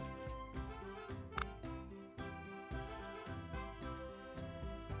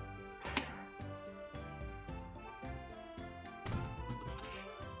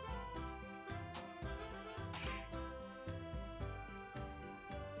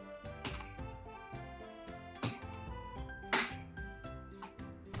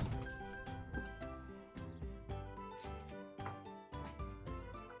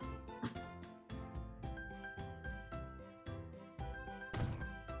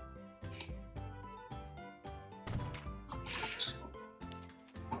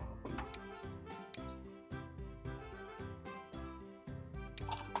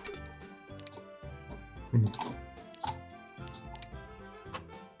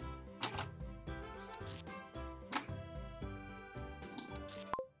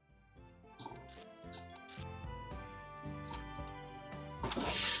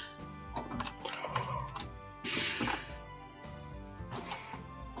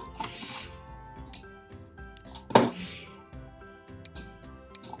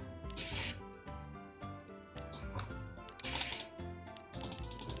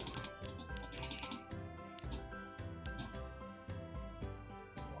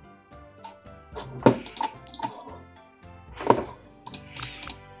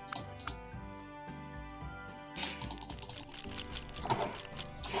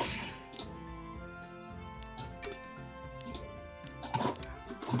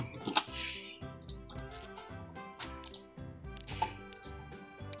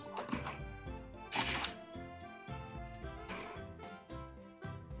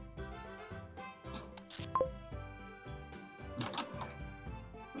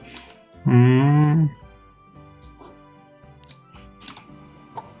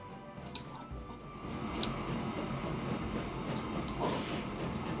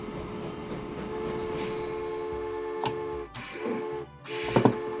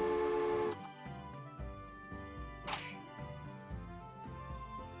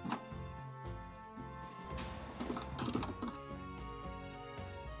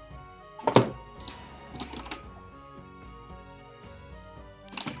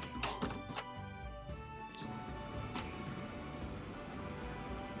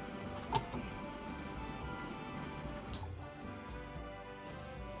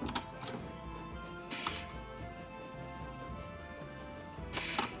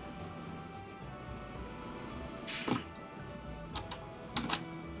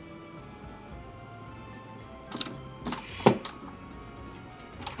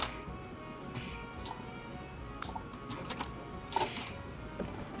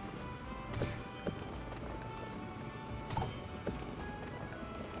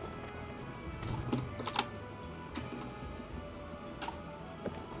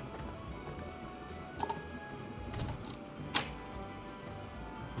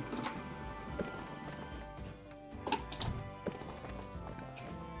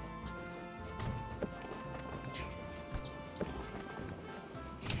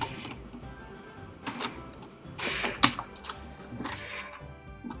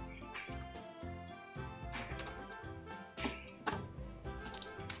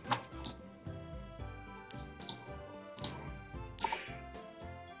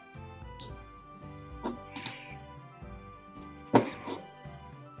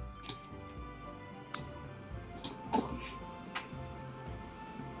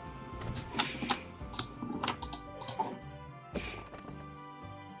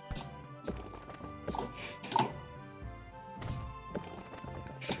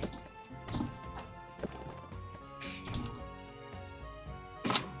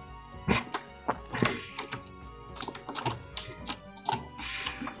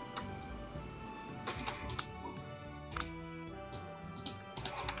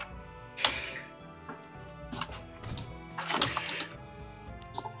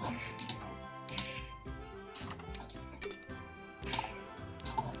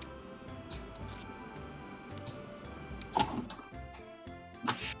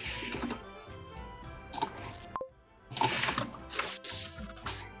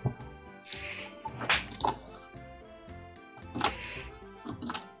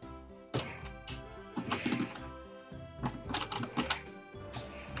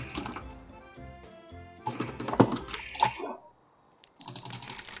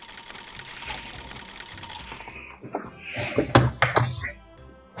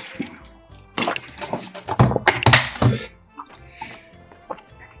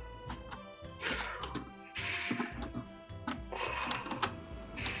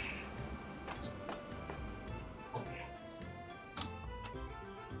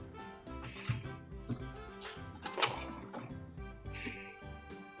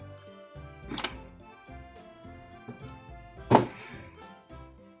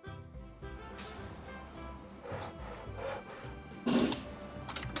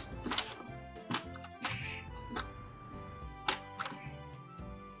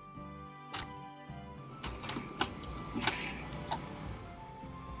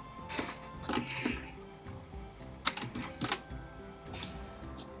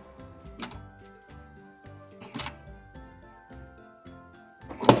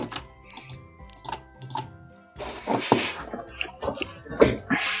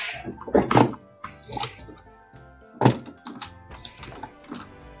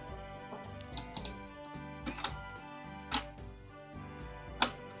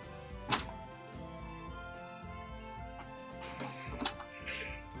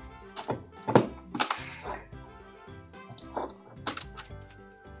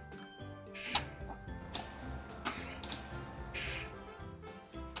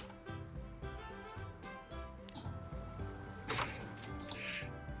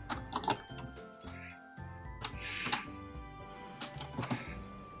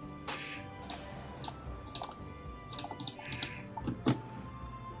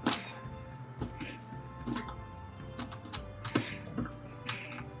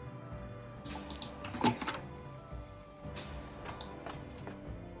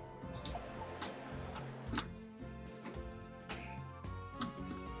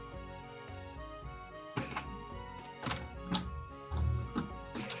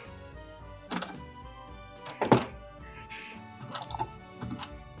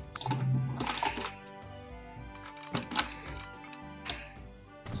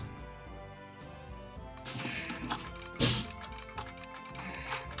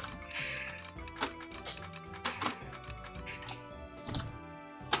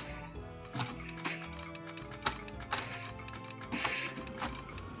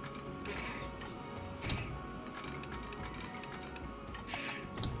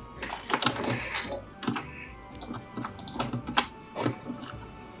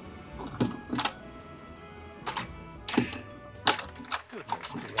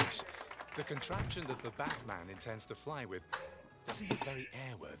 Goodness gracious. The contraption that the Batman intends to fly with doesn't look very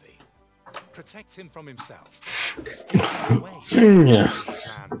airworthy. Protect him from himself. Steal some ways from his crazy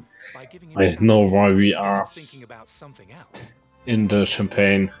plan by giving him I know champagne why we to get him are thinking about something else. in the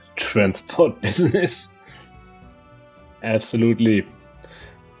champagne transport business. Absolutely.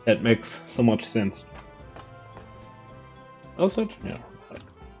 That makes so much sense. Does it? Yeah, right.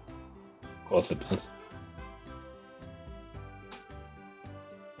 Of course it does.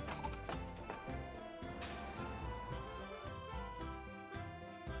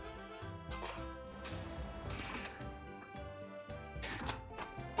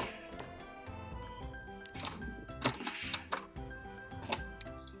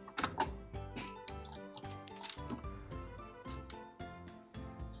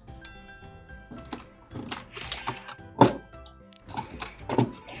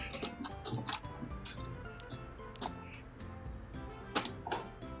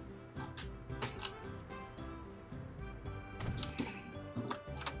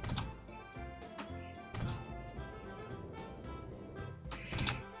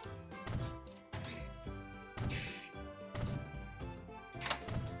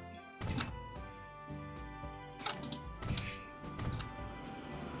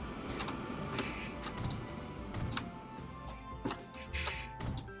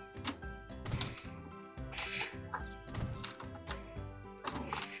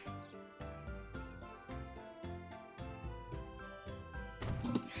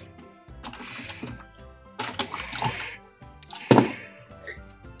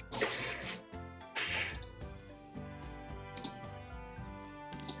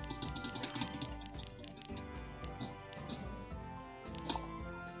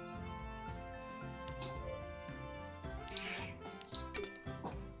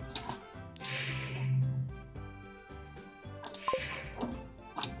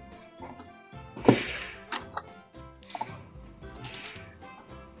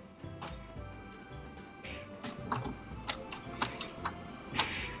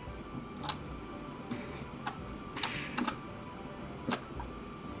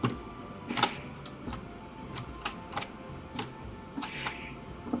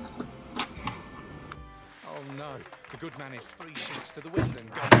 Oh no, the good man is 3 sheets to the wind and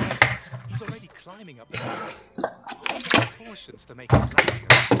gone home. He's already climbing up the tower. Take the precautions to make his landing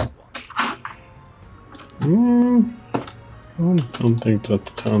a smooth one. I don't think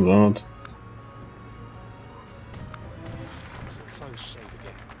that turns out. That was a close shave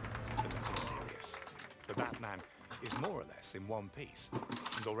again, but nothing serious. The Batman is more or less in one piece,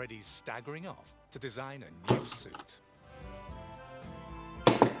 and already staggering off to design a new suit.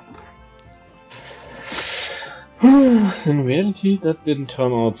 In reality, that didn't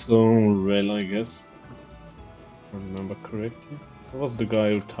turn out so well, I guess. If I remember correctly. That was the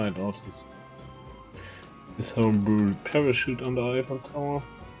guy who tied out his homebrew parachute on the Eiffel Tower.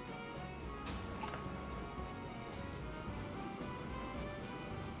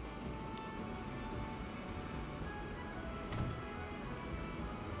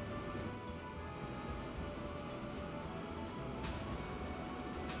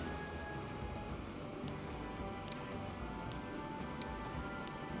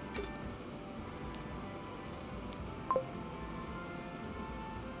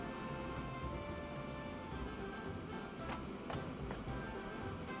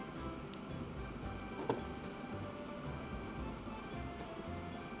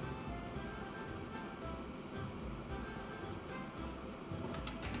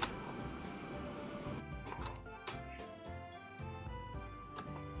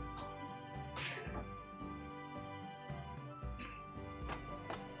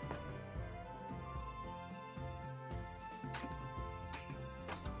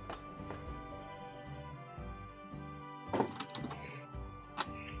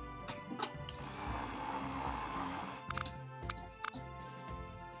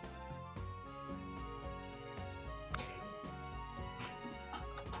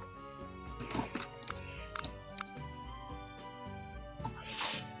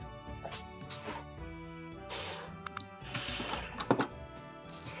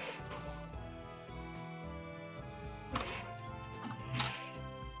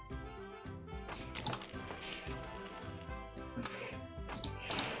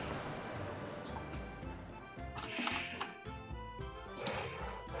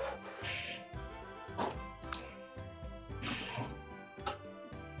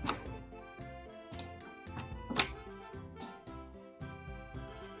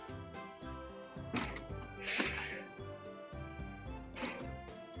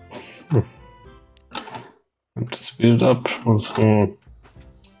 And to speed it up also.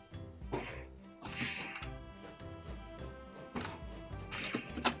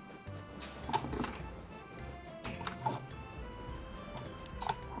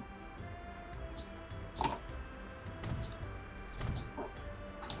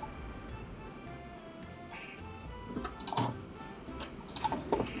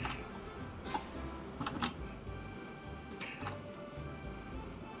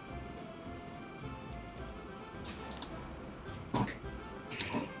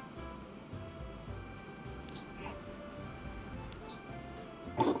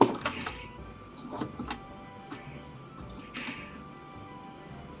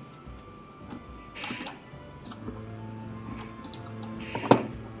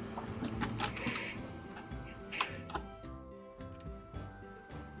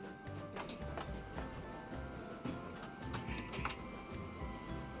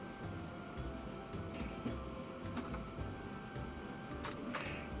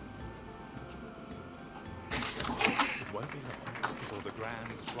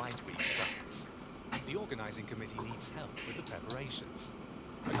 grand flight week starts. The organising committee needs help with the preparations.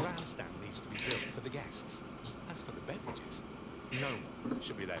 A grandstand needs to be built for the guests. As for the beverages, no one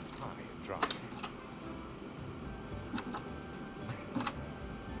should be left high and dry.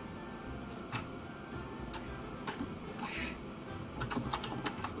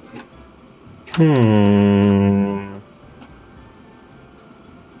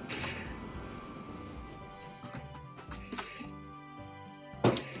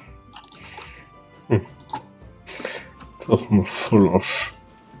 It's often full of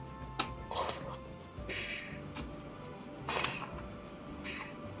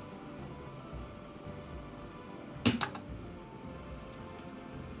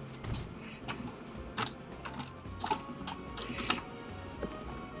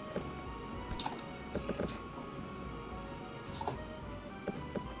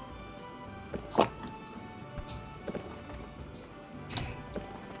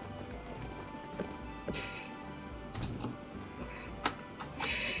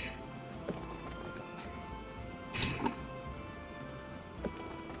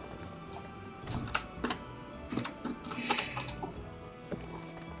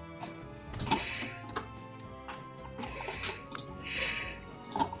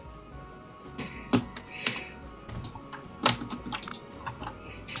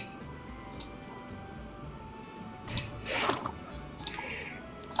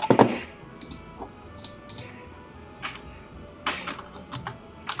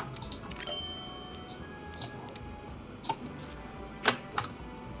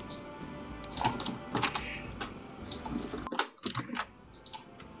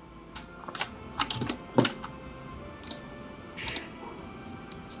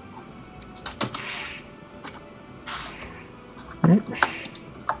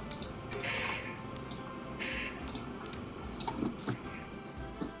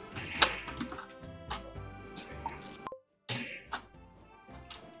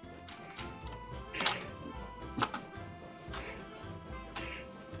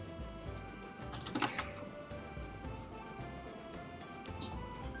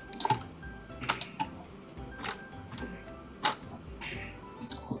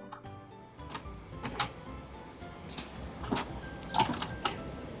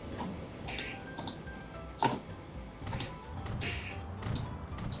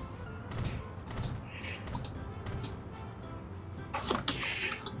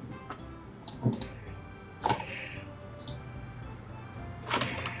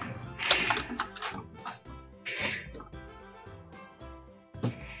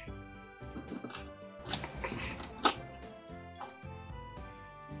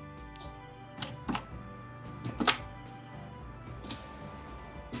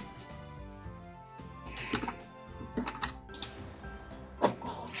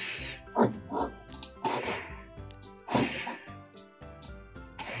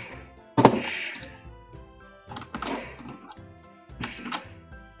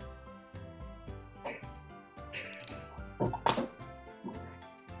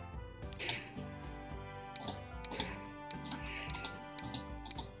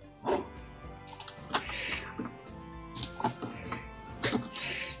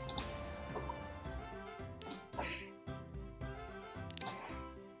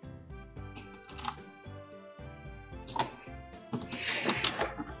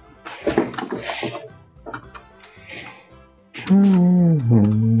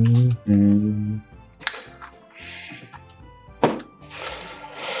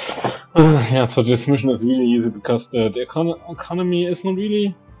yeah, so this mission is really easy because the economy is not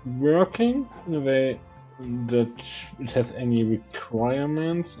really working in a way that it has any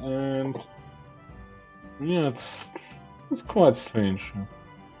requirements, and yeah, it's quite strange.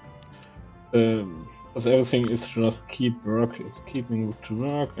 Because everything is just keeping to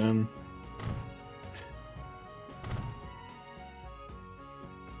work, and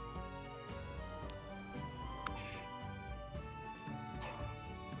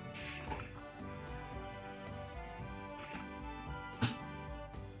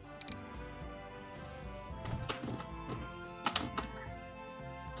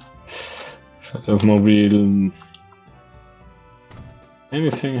there's no real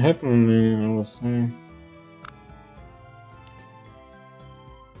anything happening, I was saying.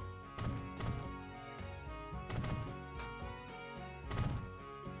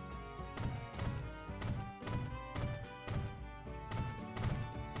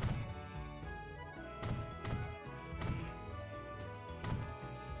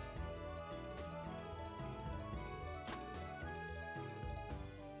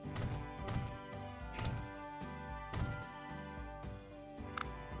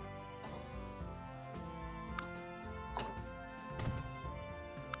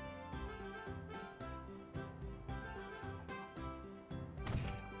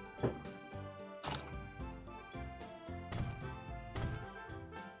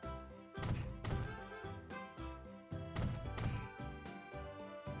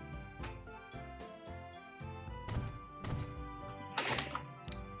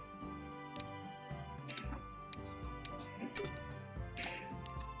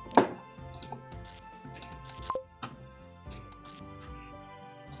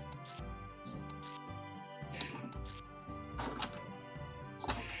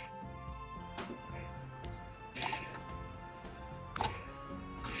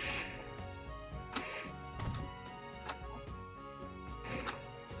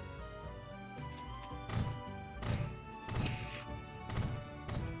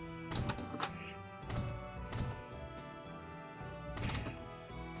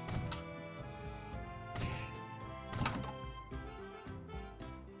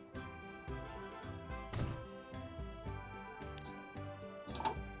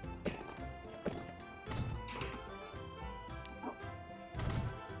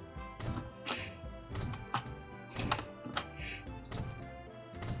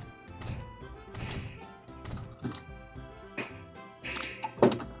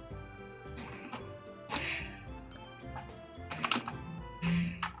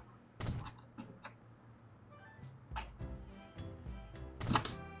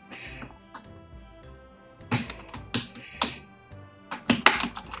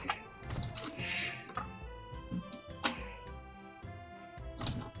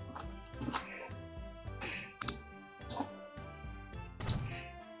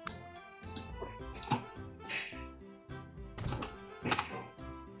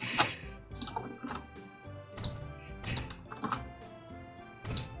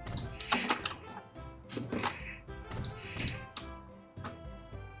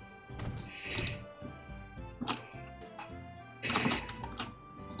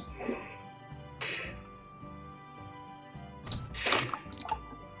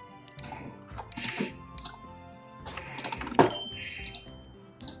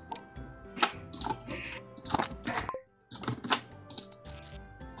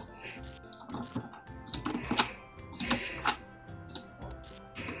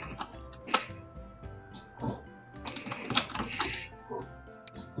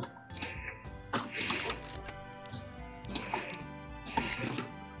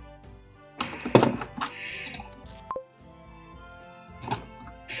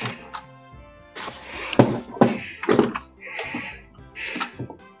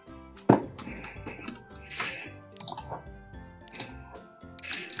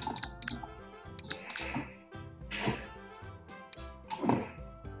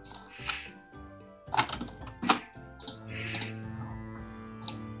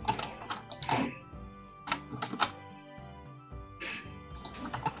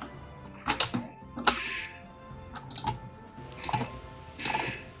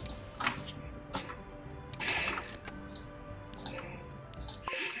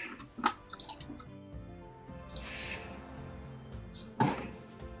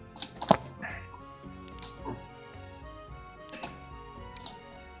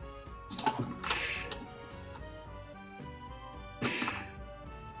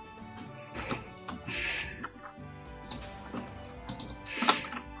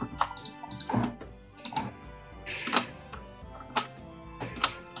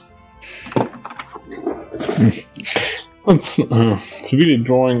 It's really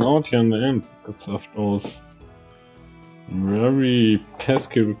drawing out here in the end because of those very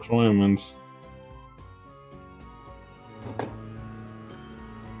pesky requirements.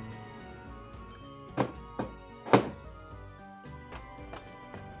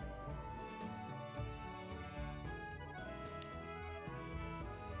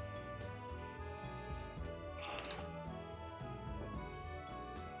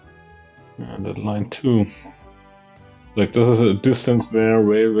 And at line 2. Like, this is a distance where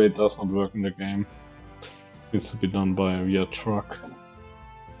railway does not work in the game. Needs to be done via truck.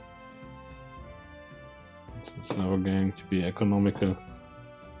 It's never going to be economical.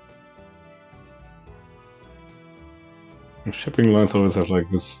 And shipping lines always have like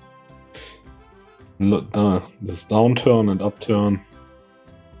this downturn and upturn.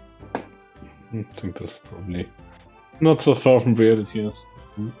 I think this is probably not so far from reality as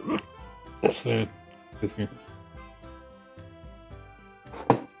that. Okay.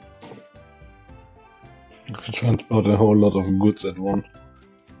 I can transport a whole lot of goods at once.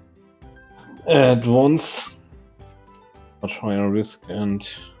 Much higher risk and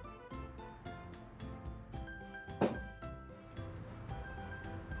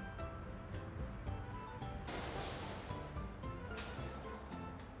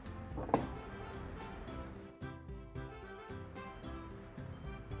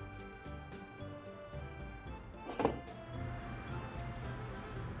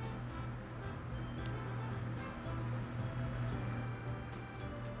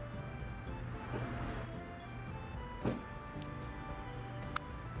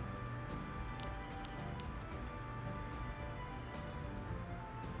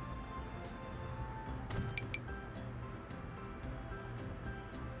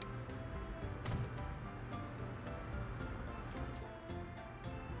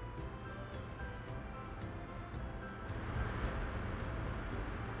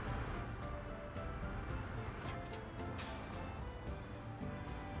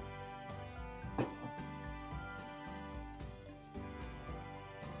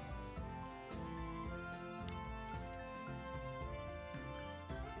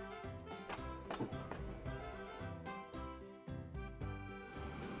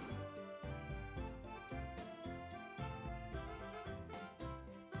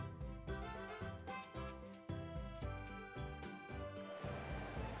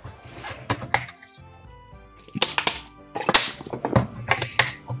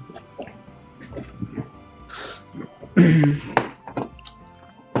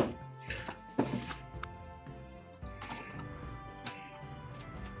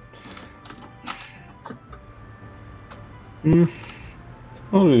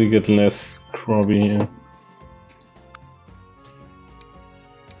I'll really get less crabby here.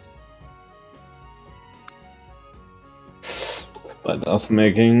 Despite us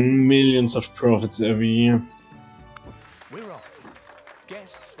making millions of profits every year. We're off.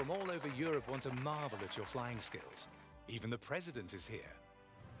 Guests from all over Europe want to marvel at your flying skills. Even the president is here.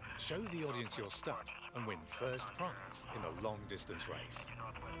 Show the audience your stuff and win first prize in the long-distance race.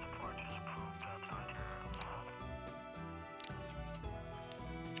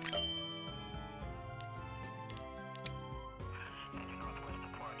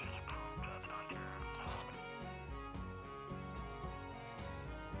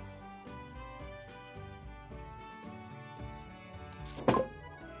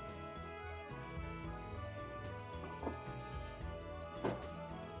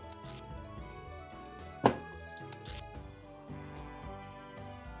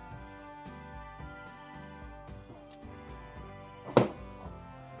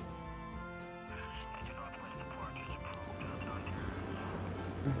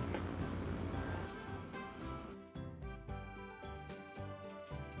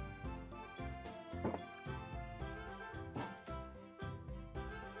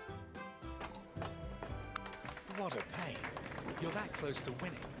 What a pain. You're that close to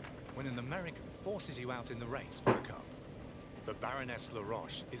winning when an American forces you out in the race for the cup. The Baroness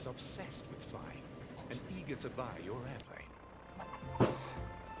LaRoche is obsessed with flying and eager to buy your airplane.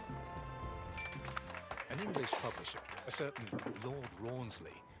 An English publisher, a certain Lord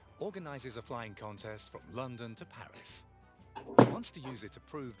Rawnsley, organizes a flying contest from London to Paris. He wants to use it to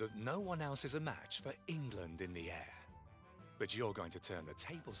prove that no one else is a match for England in the air. But you're going to turn the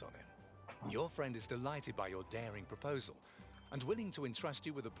tables on him. Your friend is delighted by your daring proposal and willing to entrust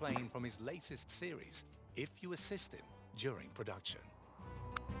you with a plane from his latest series if you assist him during production.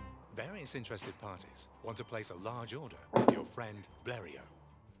 Various interested parties want to place a large order with your friend Blériot.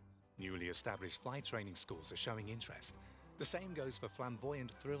 Newly established flight training schools are showing interest. The same goes for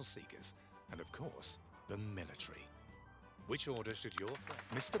flamboyant thrill seekers and, of course, the military. Which order should your friend...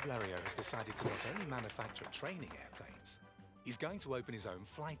 Mr. Blériot has decided to not only manufacture training airplanes, he's going to open his own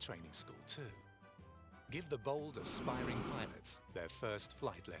flight training school too. Give the bold, aspiring pilots their first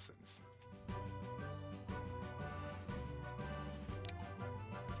flight lessons.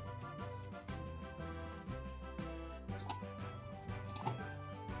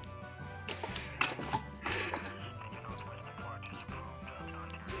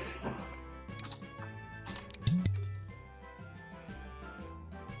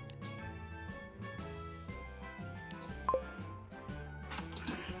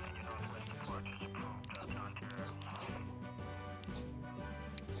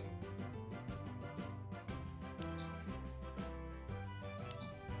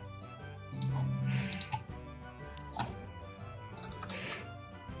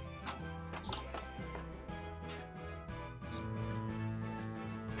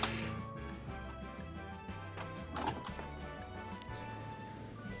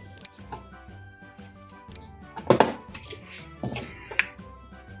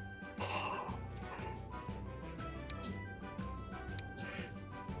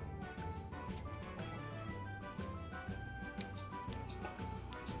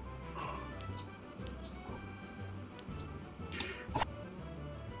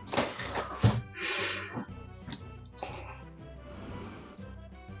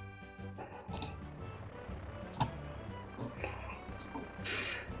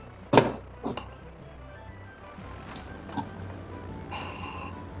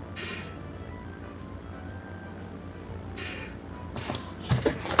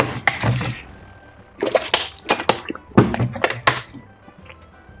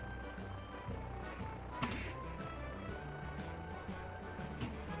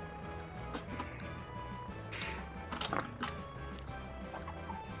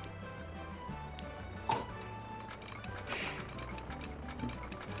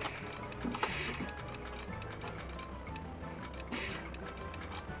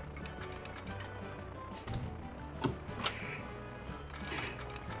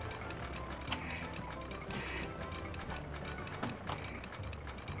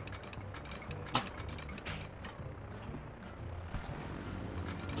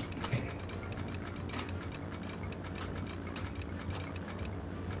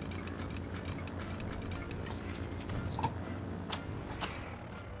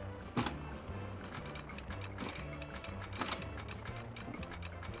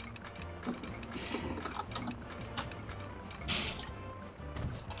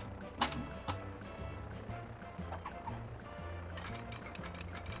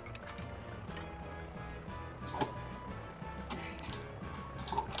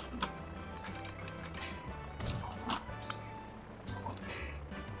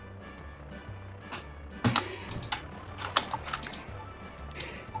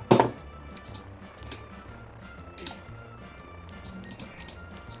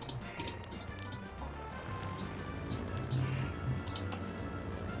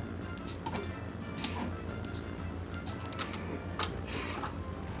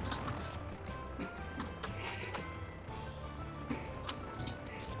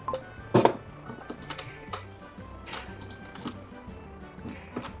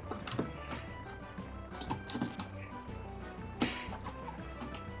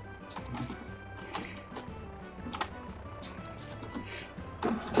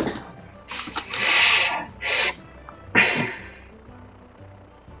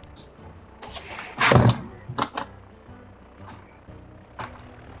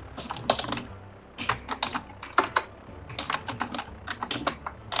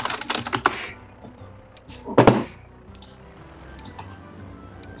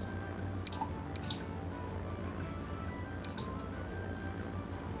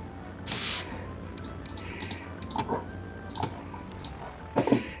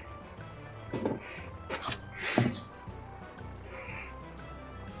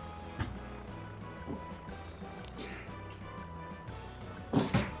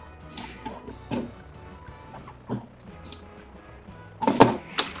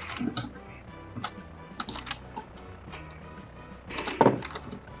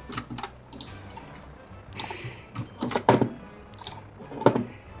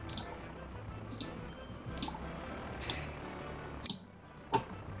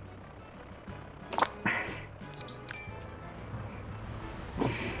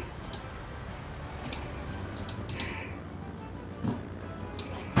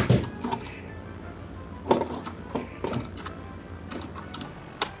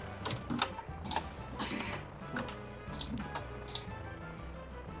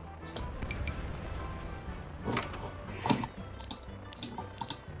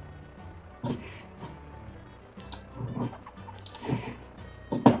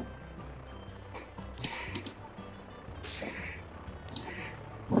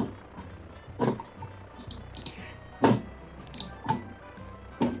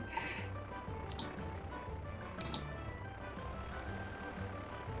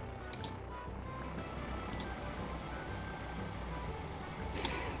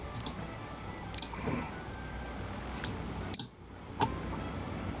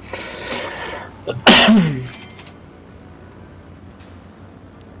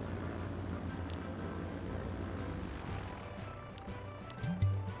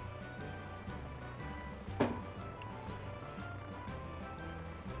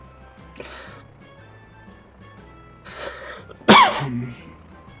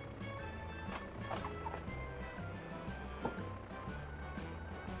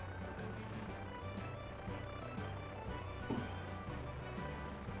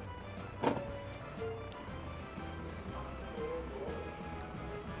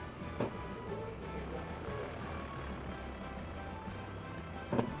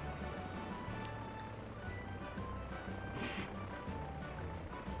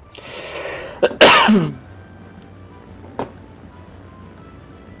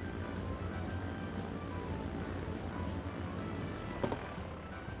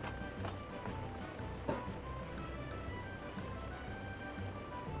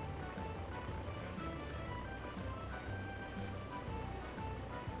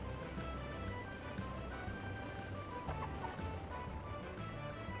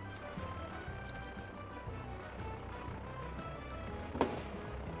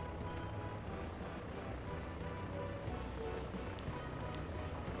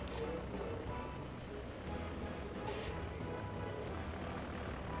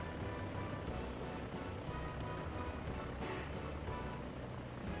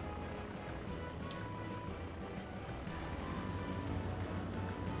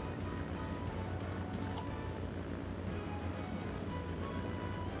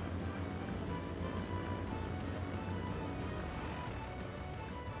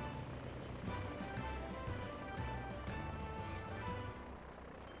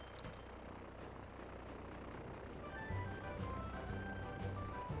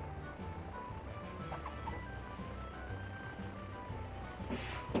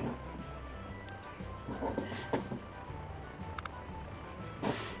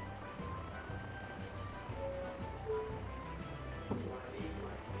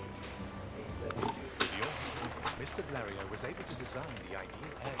 With your help, Mr. Blériot was able to design the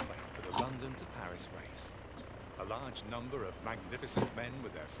ideal airplane for the London to Paris race. A large number of magnificent men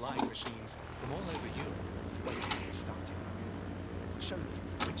with their flying machines from all over Europe waits at the starting line. Show them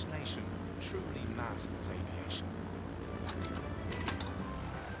which nation truly masters aviation.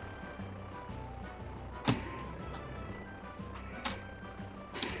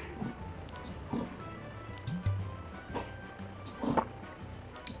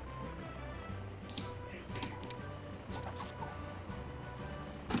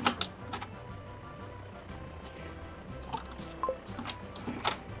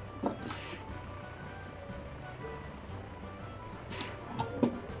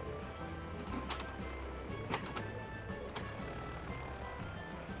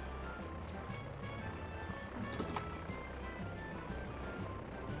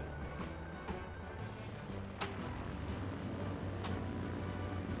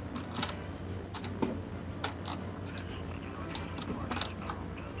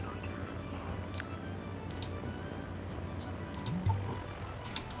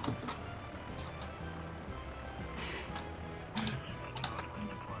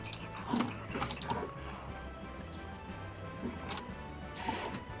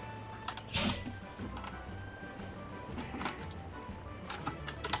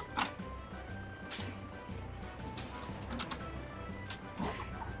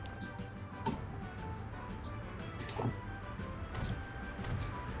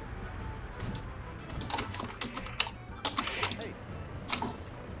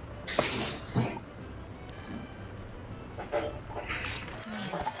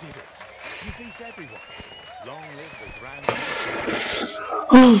 You did it! You beat everyone! Long live the Grand France!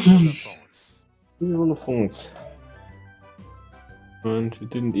 Vive France. And we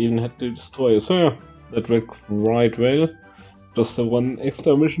didn't even have to destroy it. So yeah, that went right well. Just the one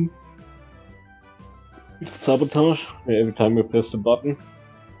extra mission. It's sabotage, where every time you press the button,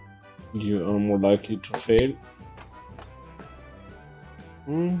 you are more likely to fail.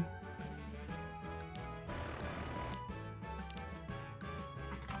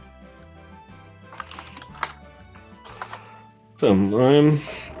 So I'm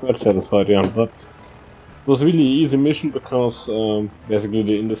quite satisfied, yeah, but it was really easy mission because basically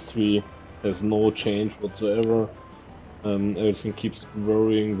the industry has no change whatsoever. Everything keeps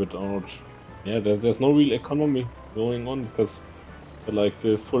growing without, yeah, there's no real economy going on because like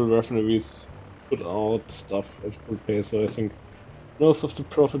the full refineries put out stuff at full pace. So I think most of the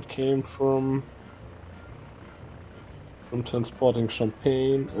profit came from transporting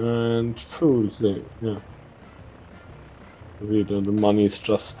champagne and fuels. Yeah, the money is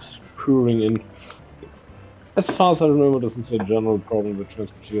just pouring in. As far as I remember, this is a general problem with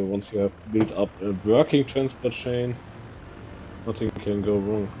transport here. Once you have built up a working transport chain, nothing can go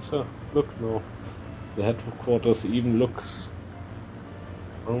wrong. So, look now. The headquarters even looks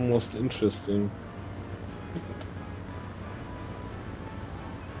almost interesting.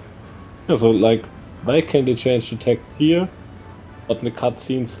 Yeah, so like, why can't they change the text here? But in the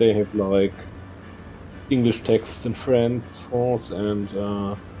cutscenes they have like English text in France, and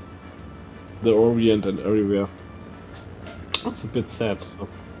the Orient and everywhere. It's a bit sad. So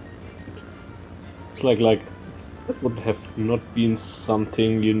it's like that would have not been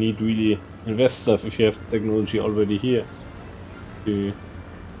something you need really invest stuff if you have technology already here to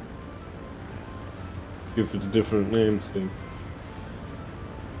give it a different name. So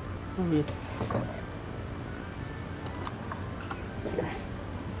okay.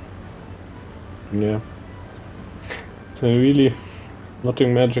 Yeah, so really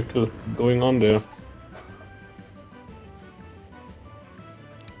nothing magical going on there.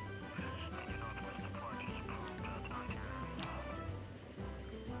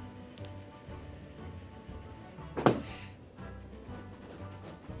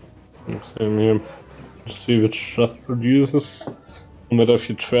 Same here. See which just produces. No matter if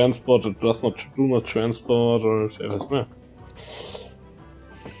you transport, it does not do not transport, or if well,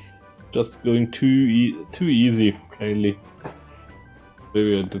 just going too easy plainly.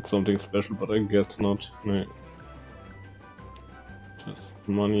 Maybe I did something special, but I guess not. No. Just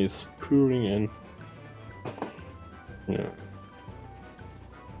money is pouring in. Yeah.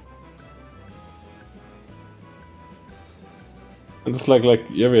 And it's like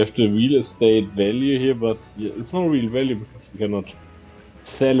yeah, we have the real estate value here, but yeah, it's not real value because we cannot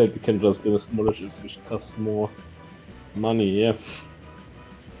sell it. We can just demolish it, which costs more money. Yeah.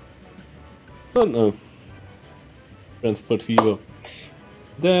 Don't know. Transport fever.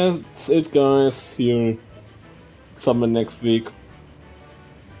 That's it, guys. See you summer next weekend.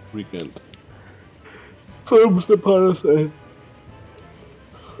 Films the Paris and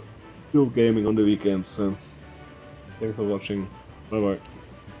no gaming on the weekends. So thanks for watching. Bye bye.